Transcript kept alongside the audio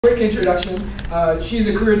Quick introduction. She's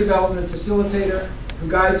a career development facilitator who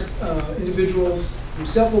guides individuals through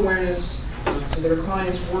self-awareness so that her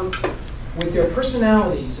clients work with their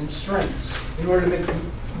personalities and strengths in order to make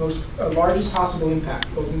the largest possible impact,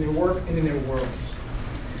 both in their work and in their worlds.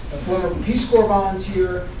 A former Peace Corps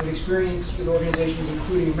volunteer with experience with organizations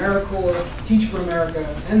including AmeriCorps, Teach for America,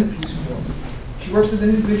 and the Peace Corps. She works with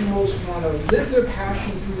individuals who want to live their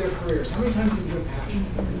passion through their careers. How many times do you do a passion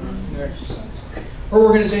in their exercise? Her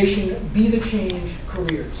organization, Be the Change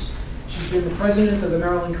Careers. She's been the president of the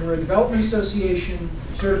Maryland Career Development Association,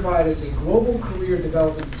 certified as a global career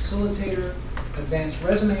development facilitator, advanced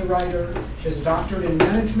resume writer. She has a doctorate in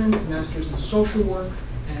management, a master's in social work,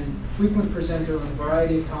 and frequent presenter on a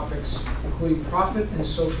variety of topics, including profit and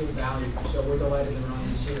social value. So we're delighted that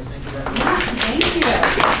Ronnie is here. Thank you very much. Thank you.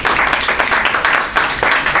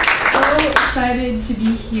 So excited to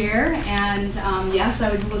be here, and yes, I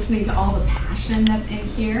was listening to all the passion that's in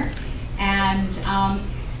here, and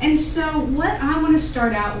so what I want to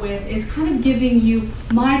start out with is kind of giving you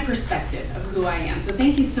my perspective of who I am. So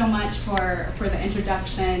thank you so much for the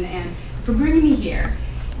introduction and for bringing me here,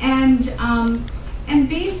 and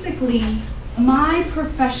basically my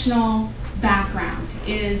professional background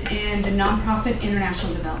is in the nonprofit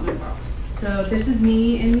international development world. So this is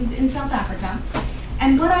me in South Africa.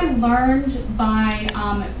 And what I learned by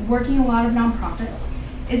working a lot of nonprofits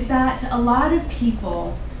is that a lot of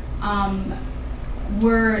people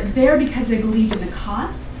were there because they believed in the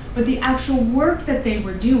cause, but the actual work that they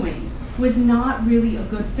were doing was not really a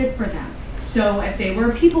good fit for them. So if they were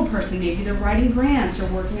a people person, maybe they're writing grants or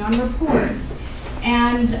working on reports.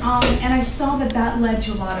 And I saw that led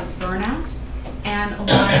to a lot of burnout and a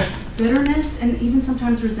lot of bitterness and even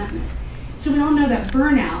sometimes resentment. So we all know that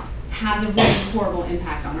burnout has a really horrible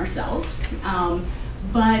impact on ourselves.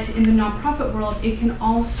 But in the nonprofit world, it can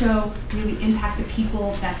also really impact the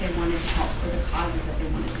people that they wanted to help or the causes that they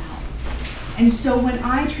wanted to help. And so when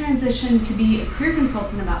I transitioned to be a career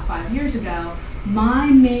consultant about 5 years ago, my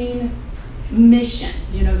main mission,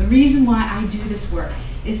 the reason why I do this work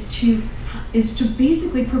is to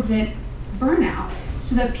basically prevent burnout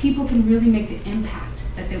so that people can really make the impact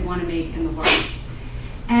that they want to make in the world.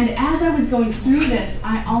 And as I was going through this,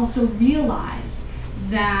 I also realized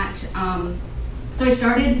that, so I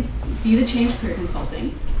started Be the Change Career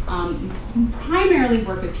Consulting, primarily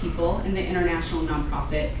work with people in the international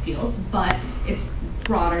nonprofit fields, but it's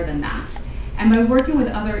broader than that. And by working with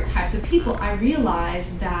other types of people, I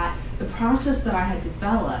realized that the process that I had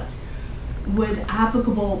developed was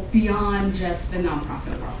applicable beyond just the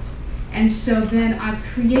nonprofit world. And so then I've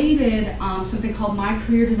created something called My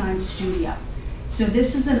Career Design Studio. So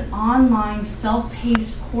this is an online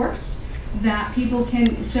self-paced course that people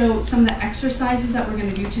can, so some of the exercises that we're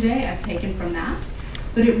going to do today, I've taken from that,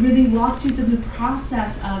 but it really walks you through the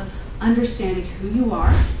process of understanding who you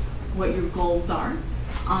are, what your goals are,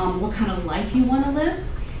 what kind of life you want to live,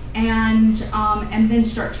 and then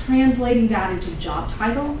start translating that into job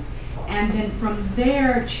titles, and then from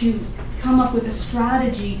there to come up with a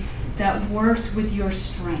strategy that works with your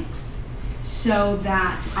strengths. So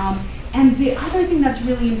that, and the other thing that's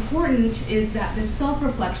really important is that the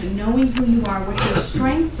self-reflection, knowing who you are, what your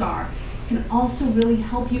strengths are, can also really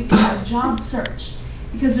help you in your job search.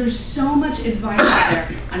 Because there's so much advice out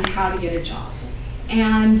there on how to get a job.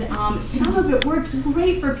 And some of it works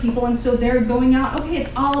great for people, and so they're going out, okay,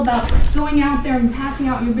 it's all about going out there and passing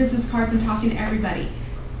out your business cards and talking to everybody.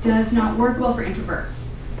 Does not work well for introverts.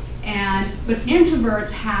 But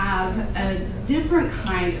introverts have a different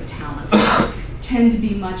kind of talents. Tend to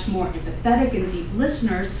be much more empathetic and deep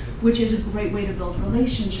listeners, which is a great way to build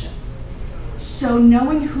relationships. So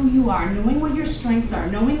knowing who you are, knowing what your strengths are,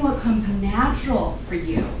 knowing what comes natural for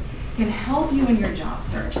you can help you in your job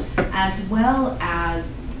search as well as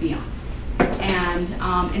beyond.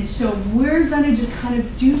 And so we're going to just kind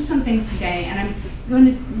of do some things today, and I'm going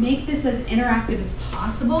to make this as interactive as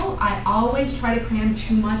possible. I always try to cram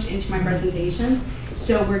too much into my presentations,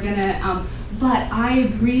 so we're going to, but I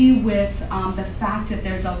agree with the fact that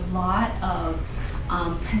there's a lot of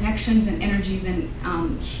connections and energies in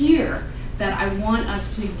here that I want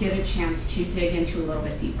us to get a chance to dig into a little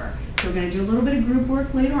bit deeper. So we're going to do a little bit of group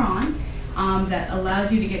work later on that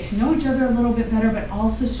allows you to get to know each other a little bit better, but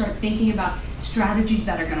also start thinking about strategies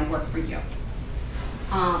that are going to work for you.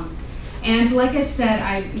 And like I said,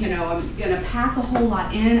 I'm going to pack a whole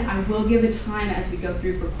lot in. I will give a time as we go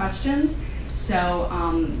through for questions. So,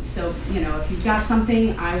 if you've got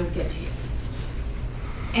something, I will get to you.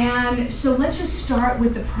 And so let's just start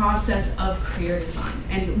with the process of career design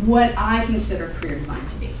and what I consider career design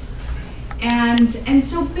to be. And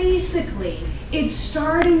so basically, it's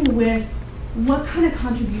starting with what kind of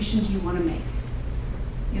contribution do you want to make?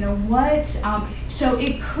 You know, what, so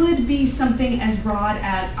it could be something as broad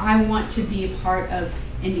as I want to be a part of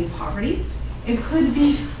ending poverty. It could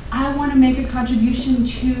be I want to make a contribution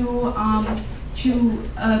to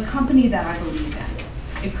a company that I believe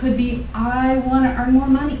in. It could be I want to earn more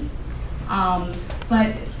money.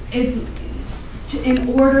 But in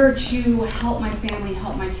order to help my family,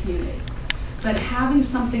 help my community. But having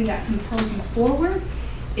something that compels you forward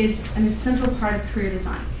is an essential part of career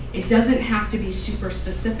design. It doesn't have to be super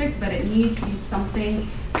specific, but it needs to be something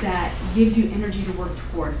that gives you energy to work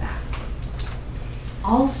toward that.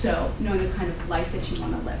 Also, knowing the kind of life that you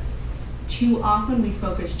want to live. Too often we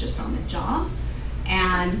focus just on the job,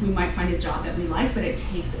 and we might find a job that we like, but it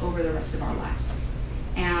takes over the rest of our lives.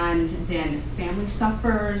 And then family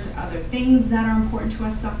suffers, other things that are important to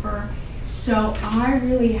us suffer. So I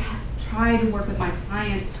really try to work with my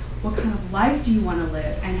clients, what kind of life do you want to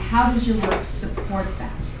live, and how does your work support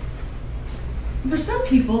that? For some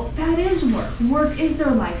people, that is work. Work is their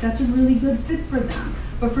life. That's a really good fit for them.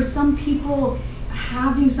 But for some people,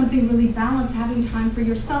 having something really balanced, having time for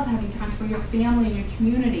yourself, having time for your family and your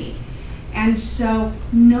community. And so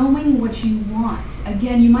knowing what you want,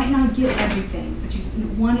 again, you might not get everything, but you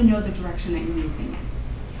want to know the direction that you're moving in.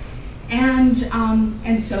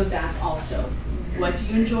 And so that's also, what do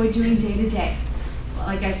you enjoy doing day to day?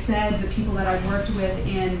 Like I said, the people that I've worked with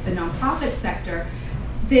in the nonprofit sector,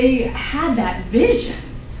 they had that vision,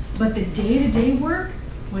 but the day-to-day work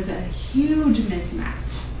was a huge mismatch.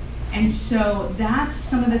 And so that's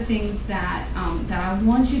some of the things that I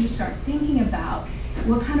want you to start thinking about.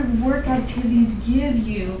 What kind of work activities give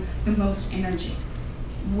you the most energy?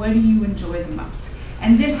 What do you enjoy the most?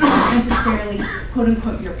 And this isn't necessarily, quote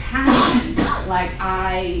unquote, your passion, like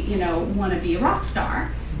I, want to be a rock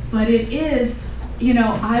star, but it is,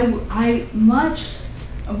 I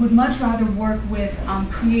would much rather work with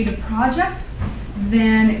creative projects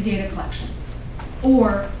than data collection,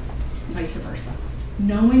 or vice versa.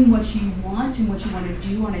 Knowing what you want and what you want to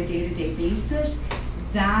do on a day-to-day basis,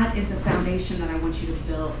 that is a foundation that I want you to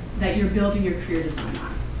build, that you're building your career design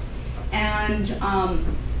on.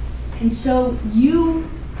 And so you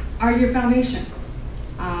are your foundation.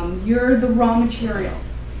 You're the raw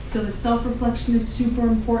materials. So the self-reflection is super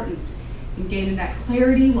important. And gaining that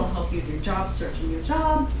clarity will help you with your job search and your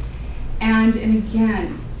job. And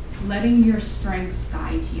again, letting your strengths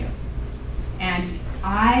guide you. And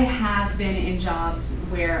I have been in jobs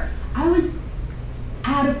where I was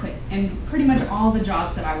adequate in pretty much all the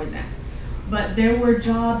jobs that I was in. But there were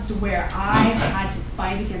jobs where I had to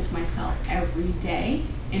fight against myself every day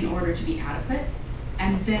in order to be adequate.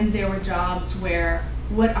 And then there were jobs where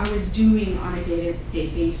what I was doing on a day-to-day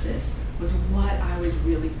basis was what I was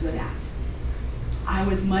really good at. I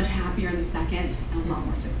was much happier in the second and a lot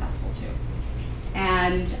more successful too.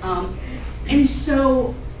 And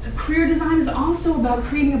so career design is also about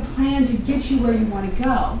creating a plan to get you where you want to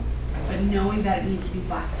go, but knowing that it needs to be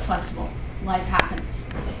flexible. Life happens.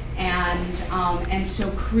 And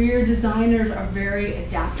so career designers are very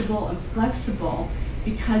adaptable and flexible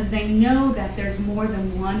because they know that there's more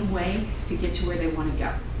than one way to get to where they want to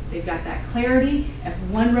go. They've got that clarity. If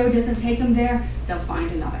one road doesn't take them there, they'll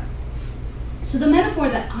find another. So the metaphor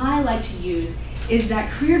that I like to use is that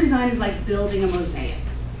career design is like building a mosaic.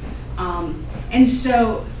 And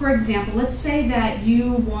so, for example, let's say that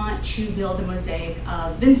you want to build a mosaic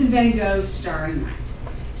of Vincent van Gogh's Starry Night.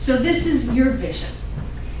 So this is your vision.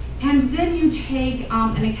 And then you take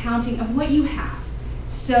an accounting of what you have.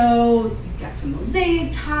 So you've got some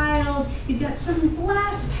mosaic tiles, you've got some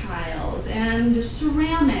glass tiles, and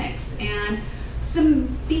ceramics, and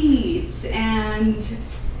some beads, and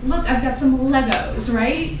look, I've got some Legos,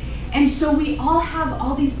 right? And so we all have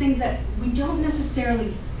all these things that we don't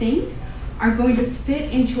necessarily think are going to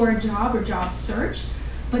fit into our job or job search,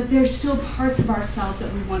 but there's still parts of ourselves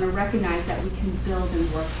that we want to recognize that we can build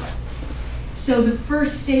and work with. So the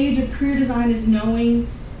first stage of career design is knowing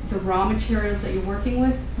the raw materials that you're working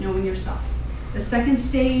with, knowing yourself. The second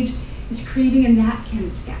stage is creating a napkin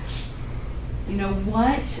sketch.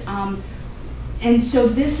 And so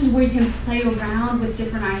this is where you can play around with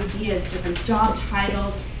different ideas, different job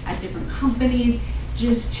titles at different companies,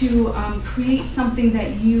 just to create something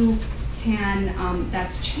that you can,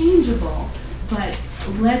 that's changeable, but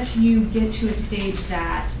lets you get to a stage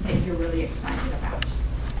that you're really excited about.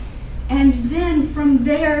 And then from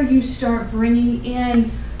there, you start bringing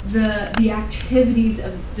in the activities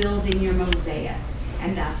of building your mosaic.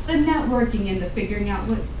 And that's the networking and the figuring out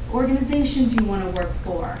what organizations you want to work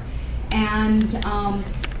for. And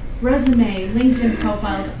resume, LinkedIn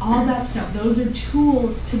profiles, all that stuff. Those are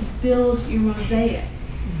tools to build your mosaic.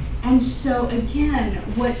 And so again,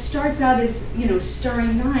 what starts out as, Starry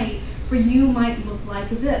Night, for you might look like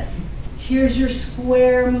this. Here's your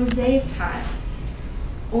square mosaic tiles,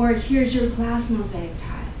 or here's your glass mosaic tiles.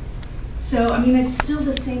 So, it's still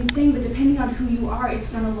the same thing, but depending on who you are, it's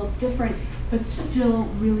gonna look different, but still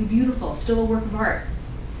really beautiful, still a work of art.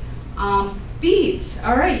 Beads,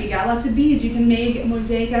 all right, you got lots of beads. You can make a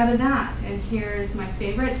mosaic out of that. And here's my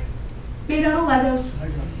favorite, made out of Legos.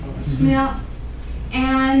 Yeah.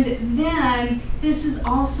 And then this is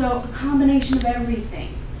also a combination of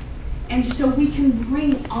everything. And so we can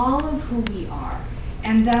bring all of who we are.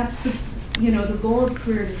 And that's the goal of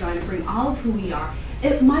career design, to bring all of who we are.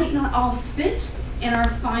 It might not all fit in our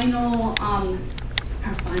final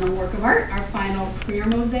work of art, our final career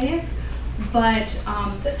mosaic, but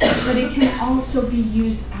it can also be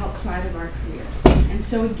used outside of our careers. And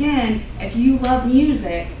so again, if you love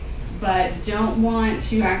music, but don't want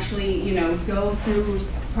to actually, go through the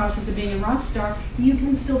process of being a rock star, you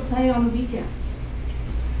can still play on the weekends.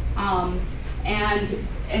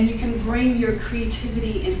 And you can bring your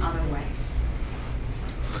creativity in other ways.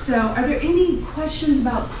 So are there any questions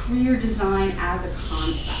about career design as a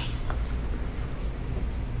concept?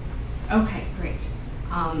 Okay, great.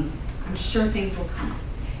 I'm sure things will come up.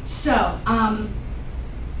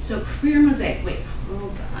 So career mosaic, wait,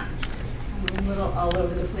 hold on. I'm a little all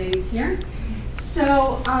over the place here.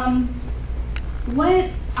 So what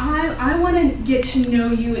I want to get to know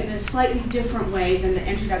you in a slightly different way than the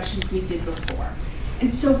introductions we did before.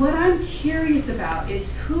 And so what I'm curious about is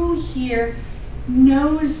who here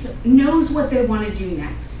knows what they want to do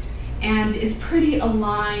next and is pretty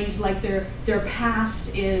aligned, like their past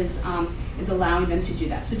is allowing them to do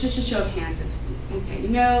that. So just a show of hands, if you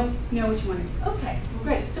know what you want to do. Okay,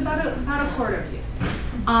 great. So about a quarter of you.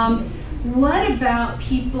 What about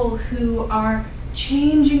people who are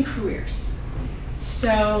changing careers?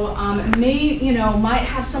 So might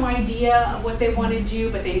have some idea of what they want to do,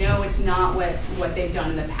 but they know it's not what they've done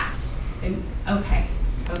in the past. Okay,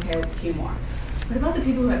 a few more. What about the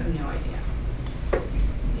people who have no idea?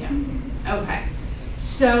 Yeah. Okay.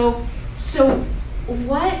 So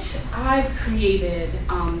what I've created,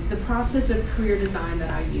 the process of career design that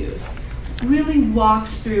I use, really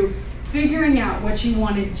walks through figuring out what you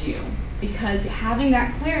want to do, because having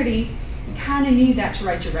that clarity, you kind of need that to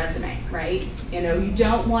write your resume, right? You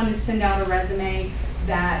don't want to send out a resume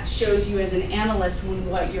that shows you as an analyst when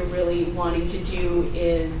what you're really wanting to do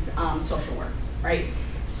is social work, right?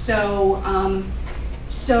 So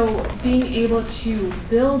being able to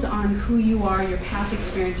build on who you are, your past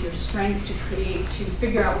experience, your strengths to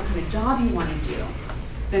figure out what kind of job you want to do,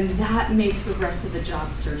 then that makes the rest of the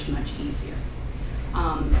job search much easier.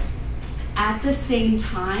 At the same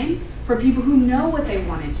time, for people who know what they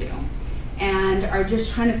want to do and are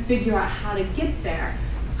just trying to figure out how to get there,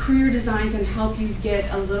 career design can help you get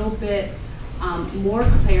a little bit more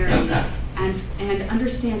clarity and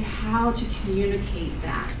understand how to communicate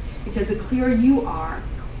that. Because the clearer you are,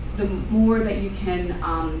 the more that you can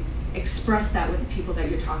express that with the people that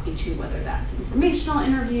you're talking to, whether that's informational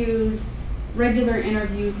interviews, regular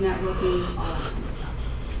interviews, networking, all that kind of stuff.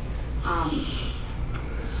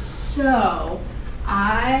 So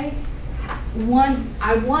I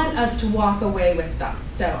want us to walk away with stuff.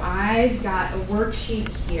 So I've got a worksheet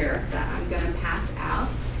here that I'm going to pass out.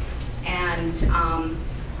 And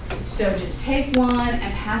so just take one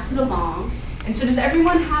and pass it along. And so does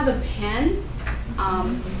everyone have a pen?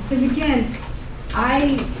 Because again,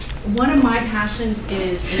 one of my passions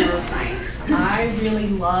is neuroscience. I really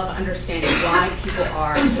love understanding why people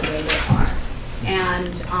are the way they are.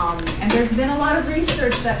 And there's been a lot of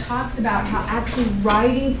research that talks about how actually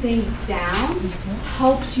writing things down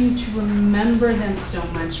helps you to remember them so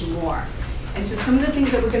much more. And so some of the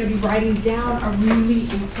things that we're going to be writing down are really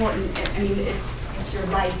important. It's your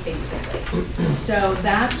life, basically. So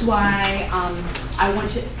that's why I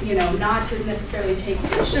want you, not to necessarily take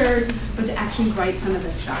pictures, but to actually write some of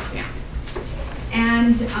this stuff down.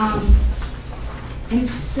 And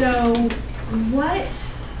so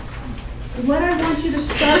what I want you to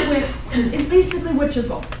start with is basically what's your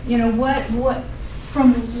goal. What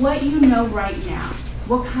from what you know right now,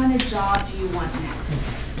 what kind of job do you want next?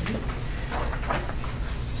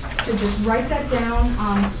 So just write that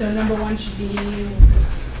down. So number one should be,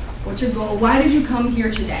 what's your goal? Why did you come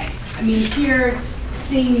here today? Here,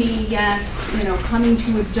 seeing me, yes, coming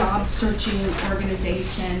to a job searching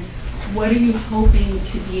organization. What are you hoping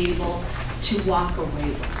to be able to walk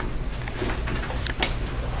away with?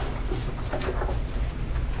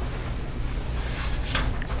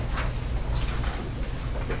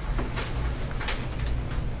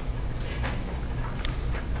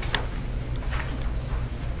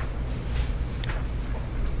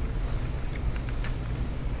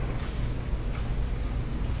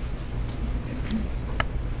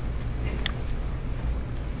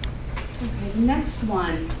 next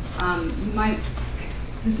one,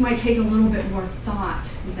 this might take a little bit more thought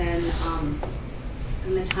than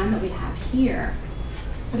the time that we have here,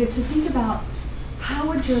 but it's to think about, how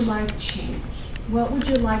would your life change? What would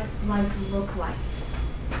your life look like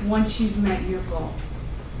once you've met your goal,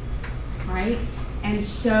 right? And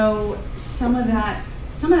so some of that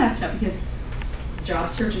stuff, because job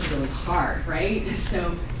search is really hard, right?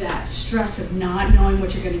 So that stress of not knowing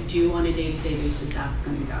what you're going to do on a day-to-day basis, that's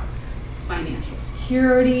going to go. Financial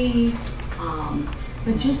security,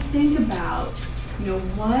 but just think about,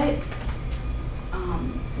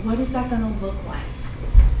 what is that going to look like?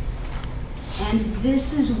 And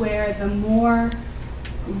this is where the more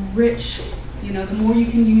rich, the more you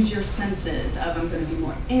can use your senses of, I'm going to be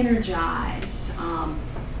more energized,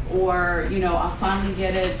 or I'll finally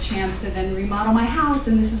get a chance to then remodel my house,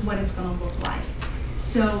 and this is what it's going to look like.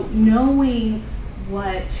 So knowing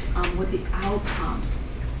what the outcome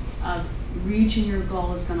of reaching your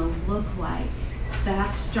goal is going to look like,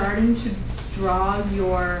 that's starting to draw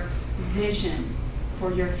your vision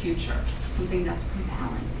for your future, something that's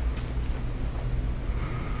compelling.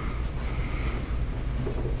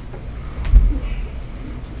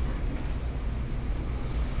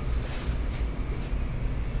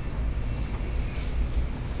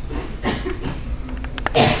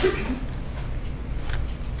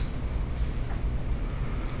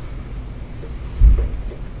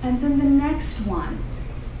 And then the next one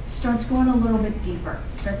starts going a little bit deeper,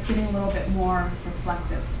 starts getting a little bit more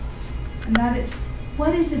reflective. And that is,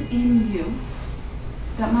 what is it in you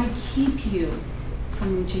that might keep you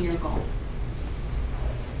from reaching your goal?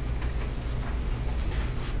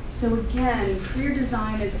 So again, career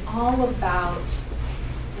design is all about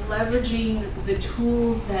leveraging the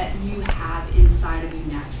tools that you have inside of you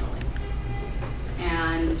naturally.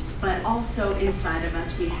 But also inside of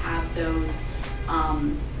us, we have those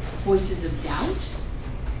voices of doubt.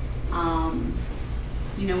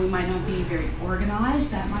 We might not be very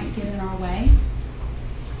organized, that might get in our way.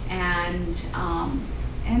 And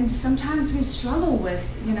sometimes we struggle with,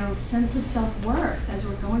 sense of self-worth as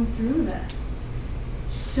we're going through this.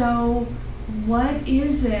 So what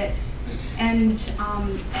is it? And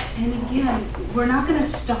again, we're not going to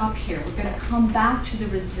stop here. We're going to come back to the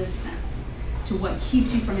resistance, to what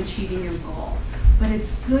keeps you from achieving your goal. But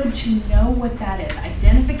it's good to know what that is.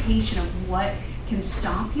 Identification of what can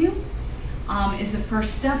stop you is the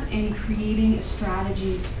first step in creating a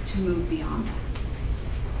strategy to move beyond that.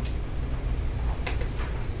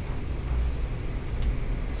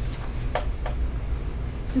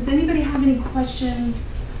 So does anybody have any questions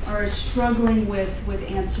or is struggling with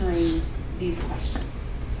answering these questions?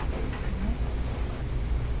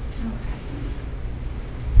 Okay.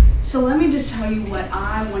 So let me just tell you what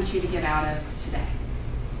I want you to get out of today.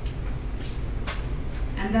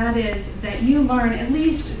 And that is that you learn at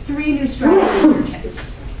least 3 new strategies or tips.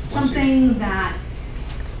 Something that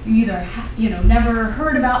you either never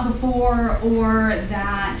heard about before, or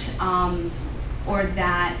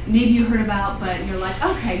that maybe you heard about, but you're like,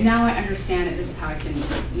 okay, now I understand it. This is how I can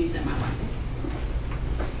use it in my life.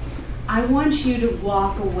 I want you to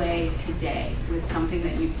walk away today with something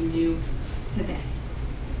that you can do today.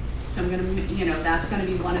 So I'm going to, that's going to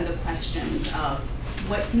be one of the questions of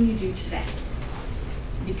what can you do today?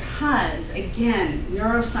 Because again,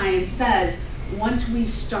 neuroscience says once we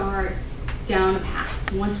start down a path,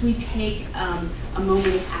 once we take a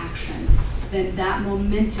moment of action, then that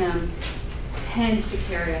momentum tends to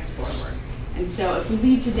carry us forward. And so if we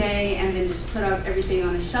leave today and then just put up everything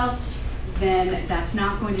on a shelf, then that's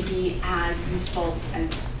not going to be as useful as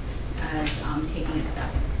taking a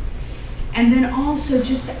step. And then also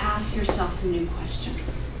just to ask yourself some new questions.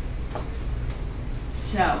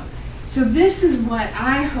 So this is what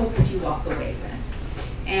I hope that you walk away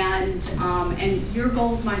with. And your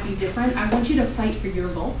goals might be different. I want you to fight for your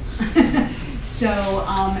goals. So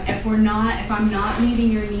if I'm not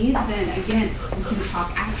meeting your needs, then again, we can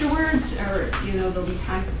talk afterwards, or there'll be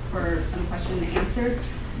times for some question and answers.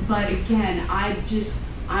 But again, I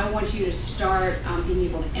want you to start being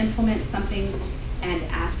able to implement something and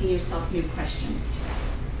asking yourself new questions today.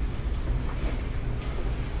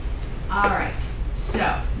 All right.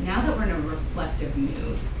 So now that we're in a reflective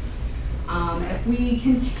mood, if we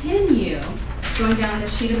continue going down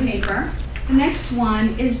this sheet of paper, the next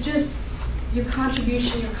one is just your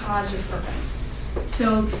contribution, your cause, your purpose.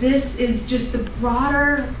 So this is just the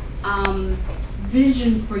broader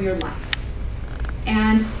vision for your life.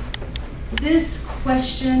 And this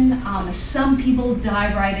question, some people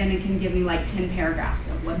dive right in and can give me like 10 paragraphs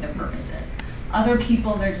of what their purpose is. Other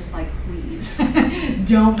people, they're just like, please,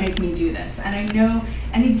 don't make me do this. And I know,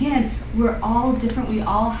 and again, we're all different. We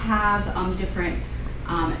all have different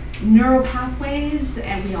neural pathways,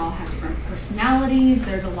 and we all have different personalities.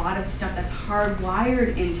 There's a lot of stuff that's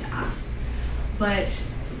hardwired into us. But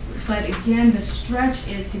again, the stretch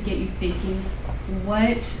is to get you thinking,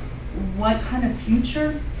 what kind of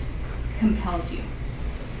future compels you?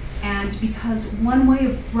 And because one way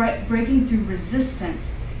of breaking through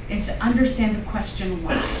resistance is to understand the question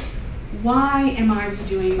why. Why am I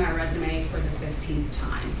redoing my resume for the 15th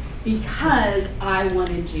time? Because I want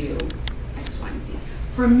to do X, Y, and Z.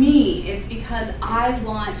 For me, it's because I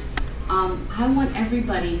want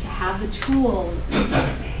everybody to have the tools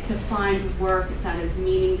to find work that is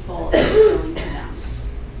meaningful and fulfilling to them.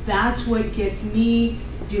 That's what gets me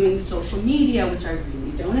doing social media, which I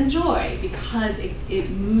really don't enjoy, because it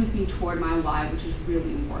moves me toward my why, which is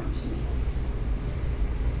really important to me.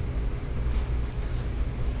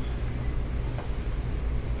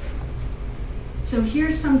 So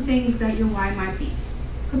here's some things that your why might be.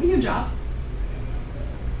 Could be your job.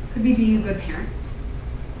 Could be being a good parent.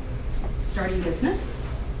 Starting a business.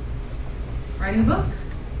 Writing a book.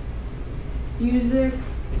 Music,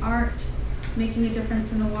 art, making a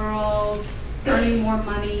difference in the world, earning more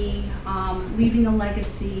money, leaving a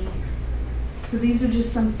legacy. So these are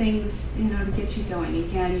just some things, to get you going.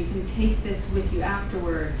 Again, you can take this with you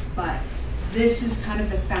afterwards, but this is kind of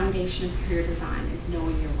the foundation of career design, is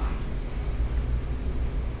knowing your why.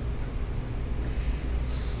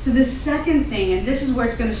 So the second thing, and this is where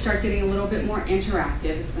it's going to start getting a little bit more interactive.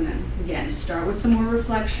 It's going to, again, start with some more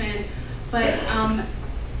reflection. But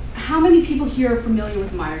how many people here are familiar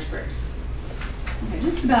with Myers-Briggs? Okay,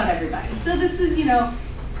 just about everybody. So this is,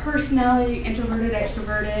 personality, introverted,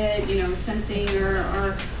 extroverted, sensing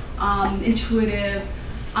or intuitive.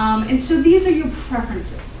 And so these are your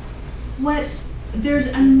preferences. There's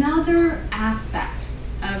another aspect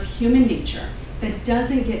of human nature that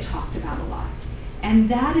doesn't get talked about a lot. And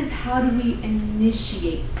that is, how do we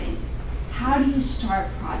initiate things? How do you start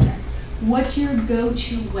projects? What's your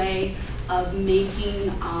go-to way of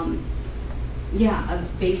making, of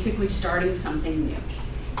basically starting something new?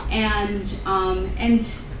 And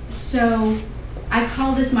so I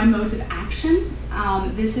call this my modes of action.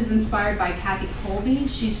 This is inspired by Kathy Kolbe.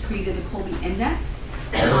 She's created the Kolbe Index.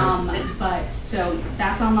 So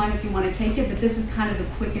that's online if you want to take it, but this is kind of the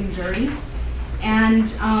quick and dirty.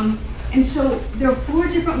 And so there are 4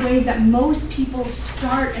 different ways that most people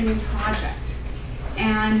start a new project.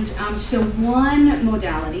 And so one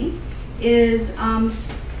modality is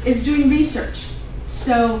doing research.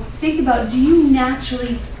 So think about, do you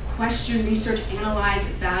naturally question, research, analyze,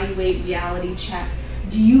 evaluate, reality check?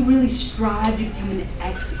 Do you really strive to become an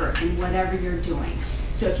expert in whatever you're doing?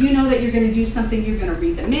 So if you know that you're going to do something, you're going to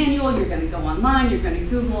read the manual, you're going to go online, you're going to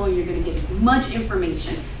Google, and you're going to get as much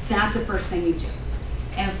information. That's the first thing you do.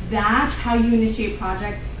 If that's how you initiate a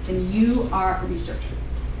project, then you are a researcher.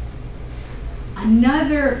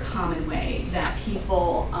 Another common way that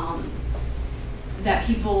people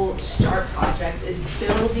start projects is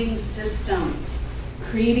building systems,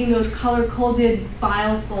 creating those color-coded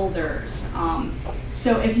file folders.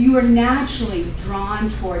 So if you are naturally drawn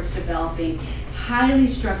towards developing highly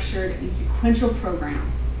structured and sequential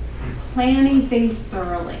programs, planning things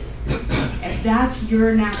thoroughly, if that's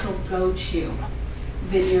your natural go-to,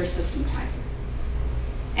 then you're a systematizer.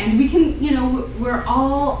 And we can, we're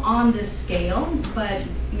all on this scale, but,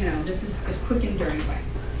 this is a quick and dirty way.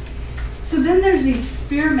 So then there's the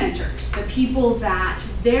experimenters, the people that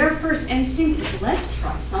their first instinct is, let's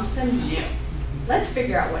try something new. Let's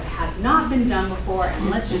figure out what has not been done before, and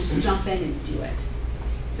let's just jump in and do it.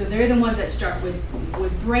 So they're the ones that start with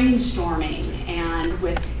brainstorming and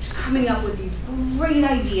with coming up with these great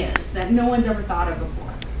ideas that no one's ever thought of before.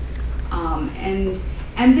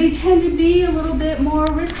 And they tend to be a little bit more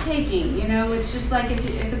risk-taking. It's just like,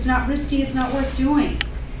 if it's not risky, it's not worth doing.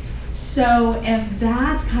 So if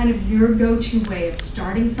that's kind of your go-to way of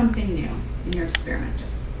starting something new, then you're an experimenter.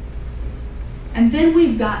 And then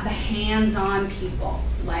we've got the hands-on people.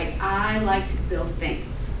 Like, I like to build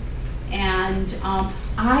things. And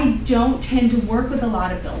I don't tend to work with a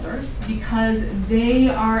lot of builders because they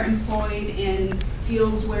are employed in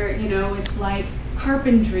fields where, it's like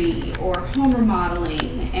carpentry or home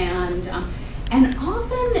remodeling, and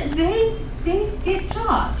often they get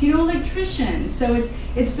jobs, electricians. So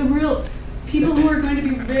it's the real people who are going to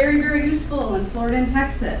be very, very useful in Florida and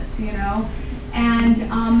Texas,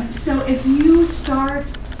 And so if you start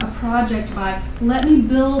a project by, let me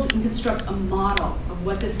build and construct a model of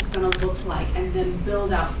what this is going to look like, and then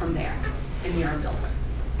build out from there, and you're a builder.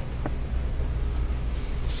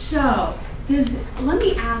 So let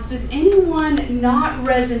me ask, does anyone not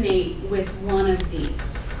resonate with one of these?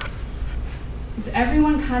 Does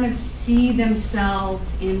everyone kind of see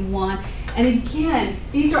themselves in one? And again,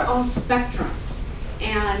 these are all spectrums.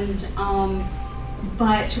 And,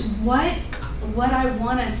 but what I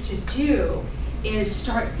want us to do is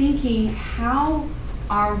start thinking how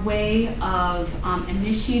our way of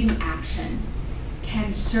initiating action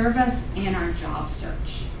can serve us in our job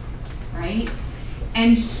search, right?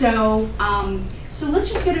 And so, so let's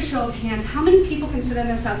just get a show of hands. How many people consider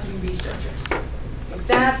themselves to be researchers? If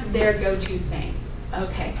that's their go-to thing.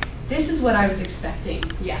 Okay, this is what I was expecting.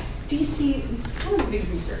 Yeah, DC, it's kind of a big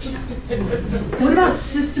research now. What about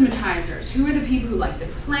systematizers? Who are the people who like to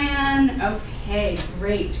plan? Okay,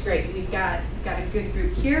 great. We've got a good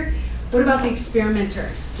group here. What about the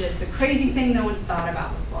experimenters? Just the crazy thing no one's thought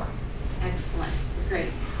about before. Excellent,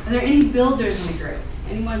 great. Are there any builders in the group?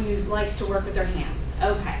 Anyone who likes to work with their hands?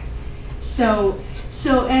 Okay.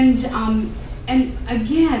 And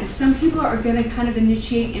again, some people are going to kind of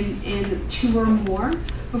initiate in 2 or more.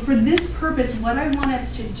 But for this purpose, what I want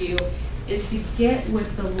us to do is to get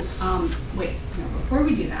with the, before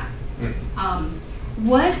we do that,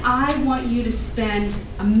 what I want you to spend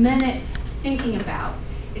a minute thinking about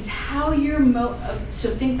is how your, so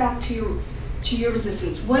think back to your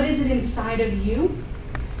resistance. What is it inside of you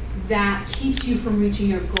that keeps you from reaching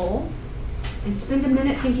your goal? And spend a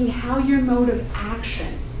minute thinking how your mode of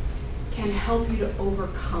action can help you to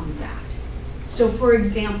overcome that. So for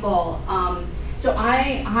example, so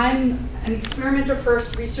I'm an experimenter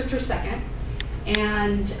first, researcher second,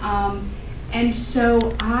 and so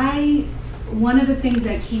one of the things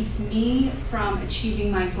that keeps me from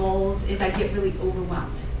achieving my goals is I get really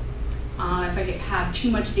overwhelmed. If I have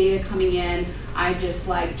too much data coming in, I just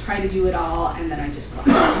like try to do it all and then I just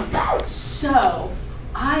go. So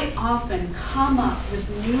I often come up with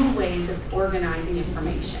new ways of organizing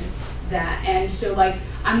information. And so like,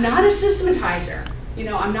 I'm not a systematizer. You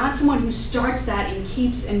know, I'm not someone who starts that and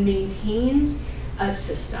keeps and maintains a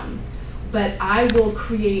system, but I will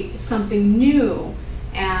create something new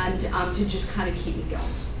and to just kind of keep me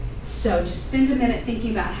going. So just spend a minute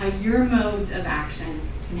thinking about how your modes of action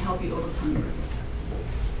can help you overcome your resistance.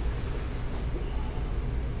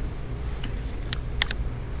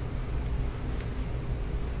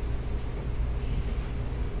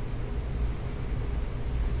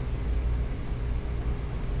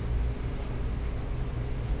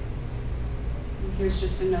 Here's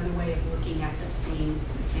just another way of looking at the same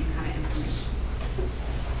kind of information.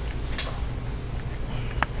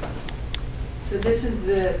 So this is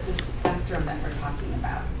the spectrum that we're talking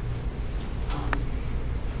about.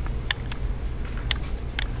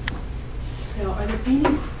 So are there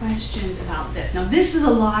any questions about this? Now this is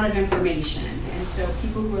a lot of information, and so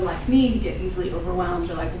people who are like me who get easily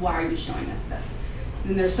overwhelmed are like, why are you showing us this?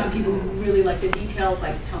 And then there's some people who really like the details,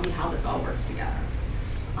 like tell me how this all works together.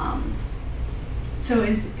 So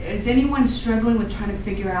is anyone struggling with trying to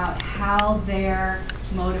figure out how their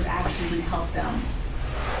mode of action can help them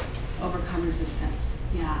overcome resistance?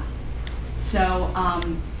 Yeah. So,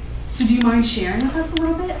 so do you mind sharing with us a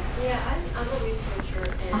little bit? Yeah, I'm a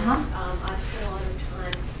researcher, and I've spent a lot of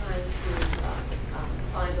time trying to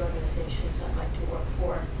find organizations I'd like to work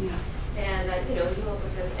for. Yeah. And you know, you look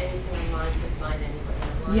at anything online, you can find anybody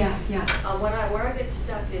online. Yeah, yeah. Where I get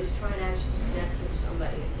stuck is trying to actually connect with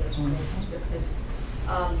somebody at those places, because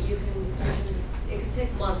it can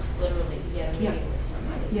take months literally to get a meeting with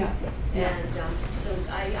somebody. Yeah. And so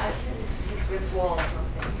I tend to hit brick walls on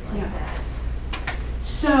things like that.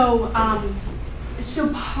 So,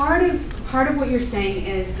 so part of what you're saying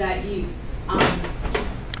is that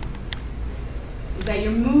that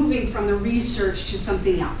you're moving from the research to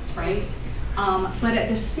something else, right? But at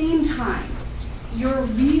the same time, your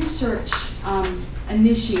research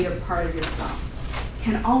initiator part of yourself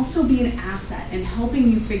can also be an asset in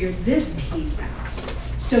helping you figure this piece out.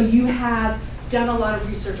 So you have done a lot of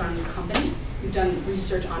research on companies, you've done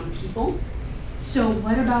research on people. So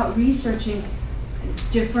what about researching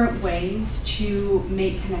different ways to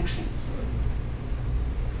make connections?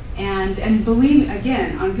 And believe,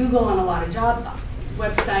 again, on Google, on a lot of job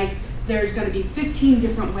websites, there's going to be 15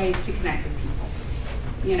 different ways to connect with people.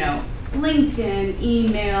 You know, LinkedIn,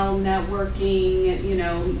 email, networking, you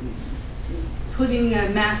know, putting a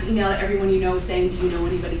mass email to everyone you know saying, do you know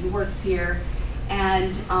anybody who works here?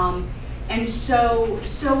 And so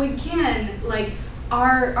again, like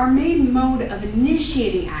our main mode of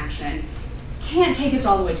initiating action can't take us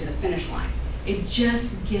all the way to the finish line. It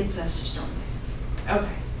just gets us started.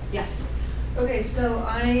 Okay, yes. Okay, so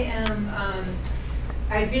I am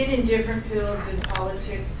I've been in different fields in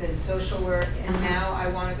politics and social work, and now I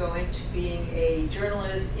want to go into being a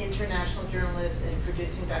journalist, international journalist, and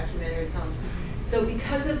producing documentary films. So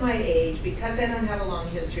because of my age, because I don't have a long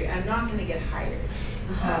history, I'm not going to get hired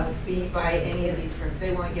by any of these firms.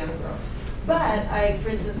 They want young girls. But for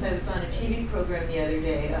instance, I was on a TV program the other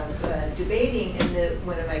day of debating, and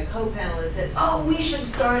one of my co-panelists said, "Oh, we should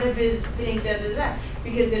start a biz thing, da da da,"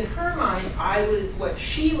 because in her mind, I was what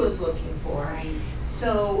she was looking for. Right.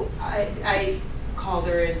 So I called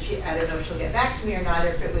her, and I don't know if she'll get back to me or not, or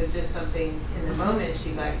if it was just something in the moment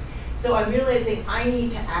she liked. So I'm realizing I need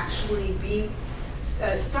to actually be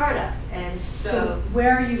a startup, and so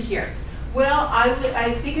where are you here? well,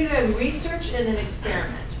 I figured I would research and then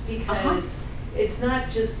experiment, because it's not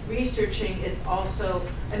just researching, it's also,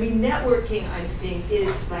 I mean, networking I'm seeing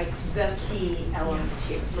is like the key element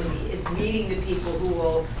here for me, is meeting the people who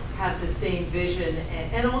will have the same vision,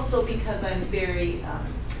 and also because I'm very,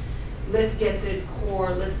 let's get the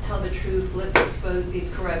core, let's tell the truth, let's expose these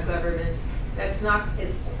corrupt governments. That's not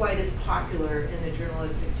quite as popular in the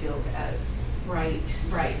journalistic field as. Right,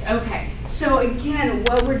 right. Okay. So again,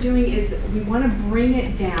 what we're doing is we want to bring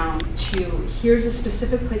it down to here's a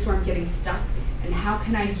specific place where I'm getting stuck, and how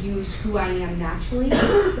can I use who I am naturally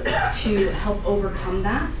to help overcome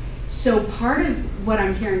that. So part of what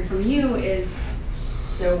I'm hearing from you is,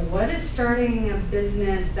 so what is starting a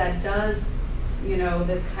business that does, you know,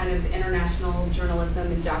 this kind of international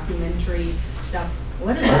journalism and documentary stuff?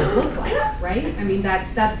 What does that look like, right? I mean,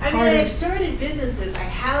 that's part I mean, of. I've started businesses. I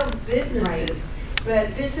have businesses, Right.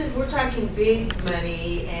 but we're talking big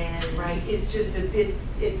money, and Right. it's just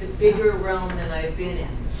it's a bigger realm than I've been in.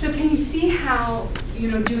 So can you see how, you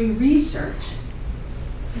know, doing research,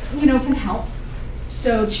 you know, can help?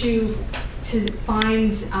 So to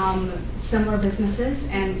find similar businesses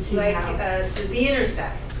and see Like how. the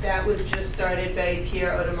Intercept, that was just started by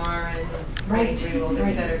Pierre Audemars and Right, Greenwald, et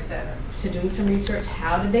right. cetera, et cetera. So doing some research,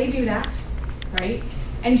 how did they do that, right?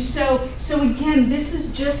 And so again, this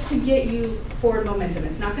is just to get you forward momentum.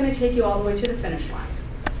 It's not going to take you all the way to the finish line.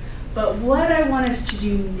 But what I want us to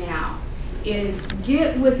do now is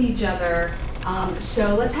get with each other.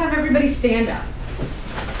 So let's have everybody stand up.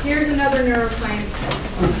 Here's another neuroscience tip.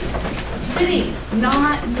 Sitting,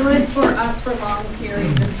 not good for us for long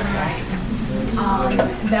periods of time.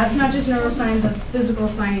 That's not just neuroscience, that's physical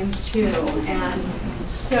science too. And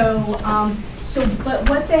but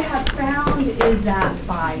what they have found is that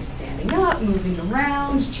by standing up, moving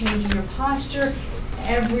around, changing your posture,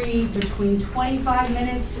 between 25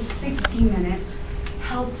 minutes to 60 minutes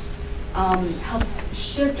helps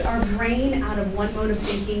shift our brain out of one mode of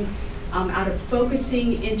thinking, out of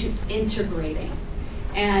focusing into integrating.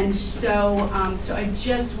 And so I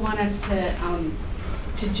just want us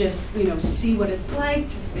to just, you know, see what it's like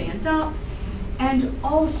to stand up. And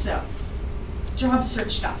also, job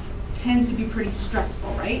search stuff tends to be pretty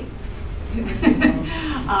stressful, right?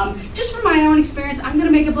 Just from my own experience, I'm going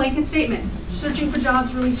to make a blanket statement. Searching for jobs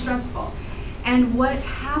is really stressful. And what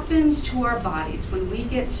happens to our bodies when we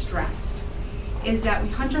get stressed is that we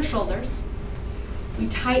hunch our shoulders, we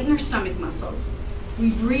tighten our stomach muscles, we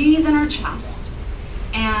breathe in our chest,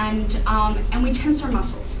 and we tense our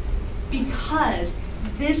muscles, because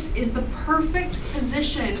this is the perfect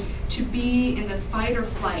position to be in the fight or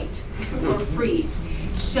flight or freeze.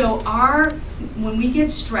 So when we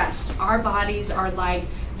get stressed, our bodies are like,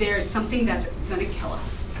 there's something that's gonna kill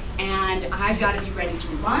us. And I've gotta be ready to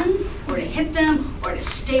run, or to hit them, or to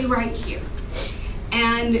stay right here.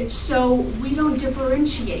 And so we don't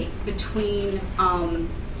differentiate between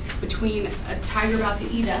a tiger about to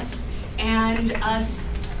eat us and us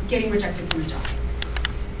getting rejected from a job.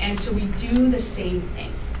 And so we do the same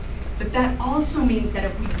thing. But that also means that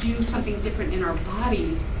if we do something different in our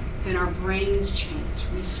bodies, then our brains change.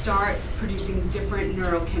 We start producing different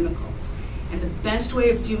neurochemicals. And the best way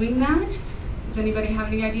of doing that, does anybody have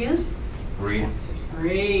any ideas? Breathe.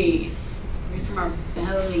 Breathe. Breathe from our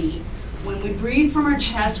belly. When we breathe from our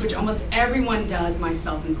chest, which almost everyone does,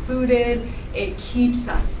 myself included, it keeps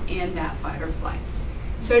us in that fight or flight.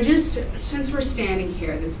 So just, since we're standing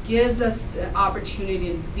here, this gives us the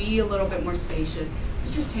opportunity to be a little bit more spacious.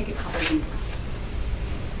 Let's just take a couple deep breaths.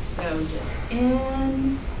 So just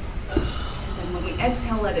in, and then when we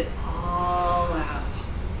exhale, let it all out.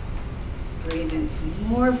 Breathe in some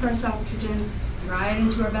more fresh oxygen right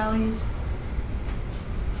into our bellies.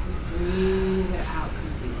 And breathe it out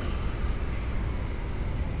completely.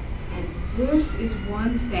 And this is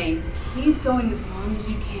one thing. Keep going as long as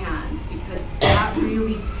you can, because that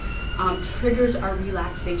really triggers our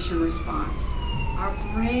relaxation response. Our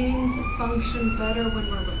brains function better when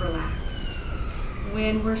we're relaxed.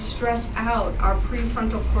 when we're stressed out, our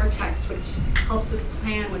prefrontal cortex, which helps us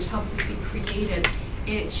plan, which helps us be creative,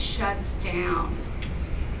 it shuts down.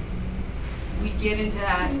 We get into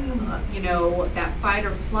that, that fight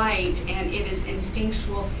or flight, and it is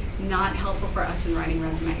instinctual, not helpful for us in writing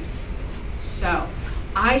resumes. So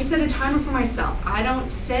I set a timer for myself. I don't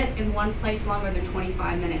sit in one place longer than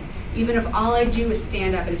 25 minutes, even if all I do is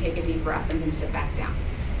stand up and take a deep breath and then sit back down.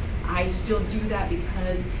 I still do that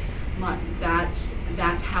because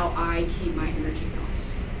that's how I keep my energy going.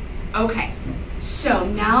 Okay, so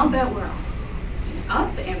now that we're all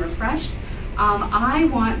up and refreshed, I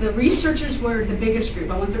want the researchers were the biggest group.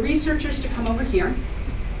 I want the researchers to come over here.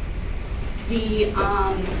 The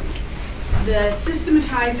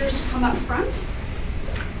systematizers to come up front.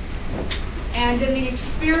 And then the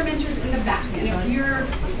experimenters in the back. And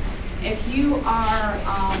if you are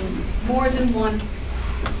more than one,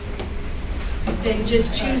 then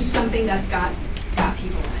just choose something that's got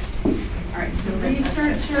people in it. All right, so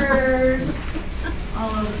researchers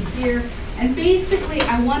all over here. And basically,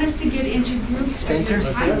 I want us to get into groups at your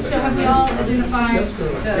time. So have we all identified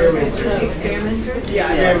the experimenters? Yeah, I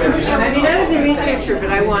mean, I was a researcher, but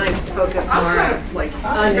I want to focus more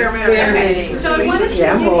on experimenting. So I want us to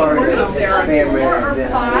get in groups of 4 or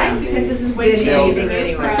 5, because this is way too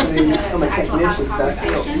big for us to actually have a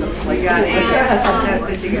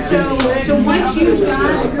conversation. So once you've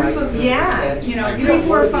got a group of 3,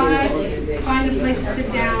 4, or 5, find a place to sit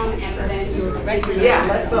down, and then you're ready to go. I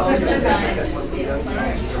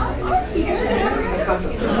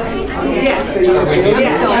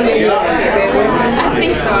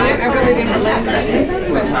think so. I really think the left.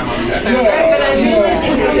 But I'm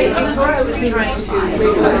realizing that before I was trying to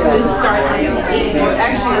just start my own thing.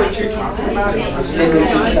 Actually, what you're talking about is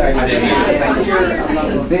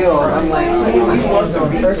Bill, I'm like, you want some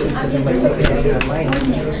person because I'm like,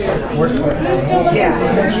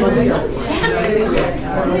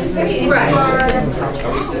 Right.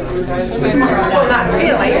 Well, not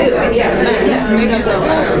feel, I do. Yeah.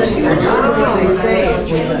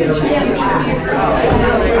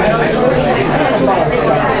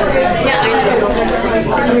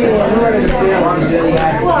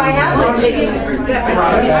 Well, I have been taking the first step.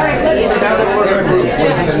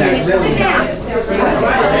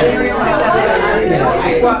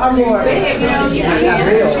 Well, I'm more,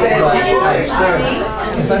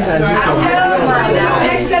 sometimes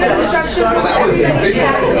Next set of instructions.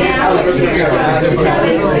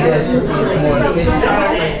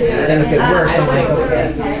 then if it works, I'm like,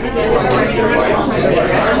 okay.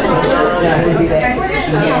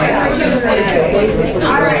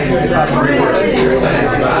 All right.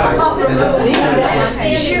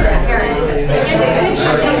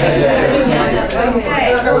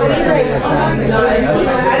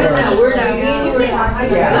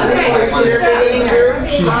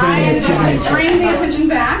 I am going to bring the attention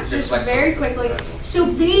back just very quickly.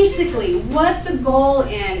 So basically, what the goal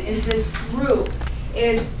is this group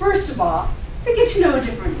is, first of all, to get to know a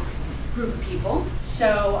different group of people.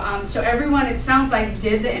 So, everyone, it sounds like,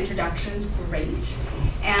 did the introductions, great.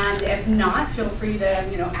 And if not, feel free to,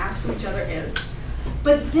 ask who each other is.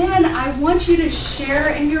 But then I want you to share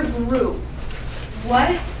in your group,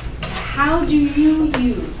 how do you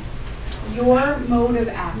use your mode of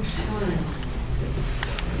action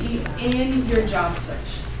in your job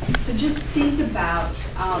search? So just think about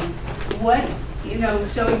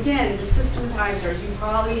so again, the systematizers, you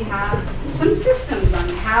probably have some systems on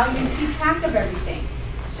how you keep track of everything.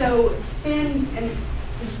 So and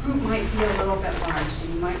this group might be a little bit large, so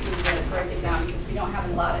you might need to break it down because we don't have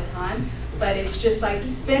a lot of time, but it's just like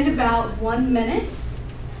spend about 1 minute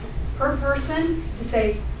per person to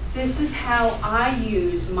say, this is how I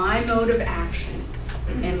use my mode of action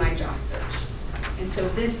in my job search. And so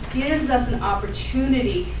this gives us an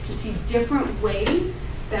opportunity to see different ways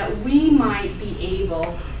that we might be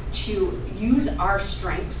able to use our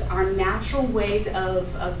strengths, our natural ways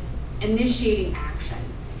of initiating action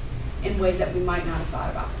in ways that we might not have thought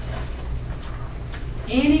about before.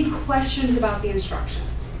 Any questions about the instructions?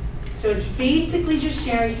 So it's basically just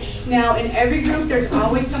sharing. Now, in every group, there's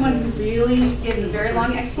always someone who really gives a very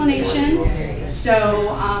long explanation.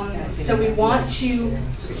 So, so we want to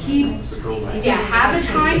have a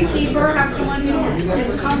timekeeper, have someone who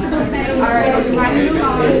is comfortable saying, all right, it's time to move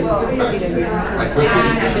on.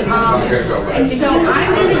 And so I'm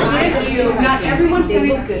going to give you, not everyone's going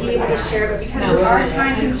to be able to share, but because of our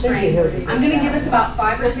time constraints, I'm going to give us about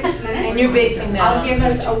 5 or 6 minutes. And you're basing that I'll give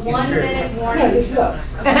us a 1 minute warning. Yeah, just looks.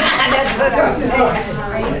 That's what I was saying.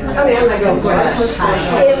 I mean, I'm like,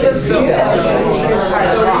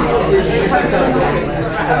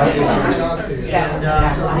 Yeah.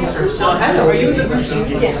 hello. Are you the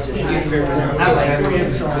Yes. I like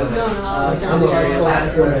it. I'm a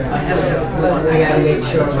flat footer. I gotta make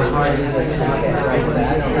sure my heart is set right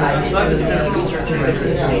side. I don't like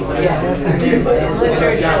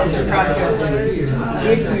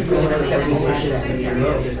if we really that we should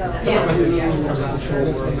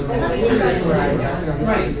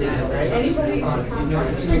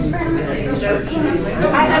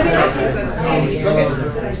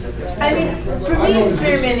I mean, for me,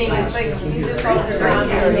 experimenting is like, you just all around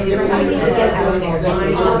here, I need to get out there. And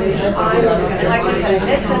like I said, I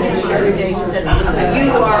met somebody the other day, she said,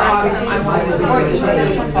 you are obviously, I want to support you, but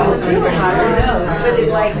it's all super hard, who knows? But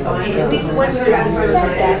it's like, at least one person for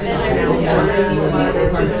that, then I really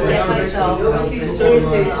just get myself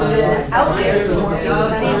out there, so more people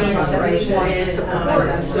see me, and somebody wants to support,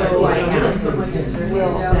 so I have someone to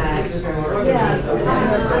will that, yeah,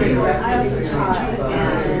 I also taught,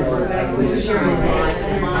 and sharing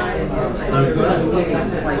my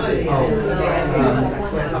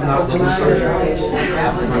I'm not really sure.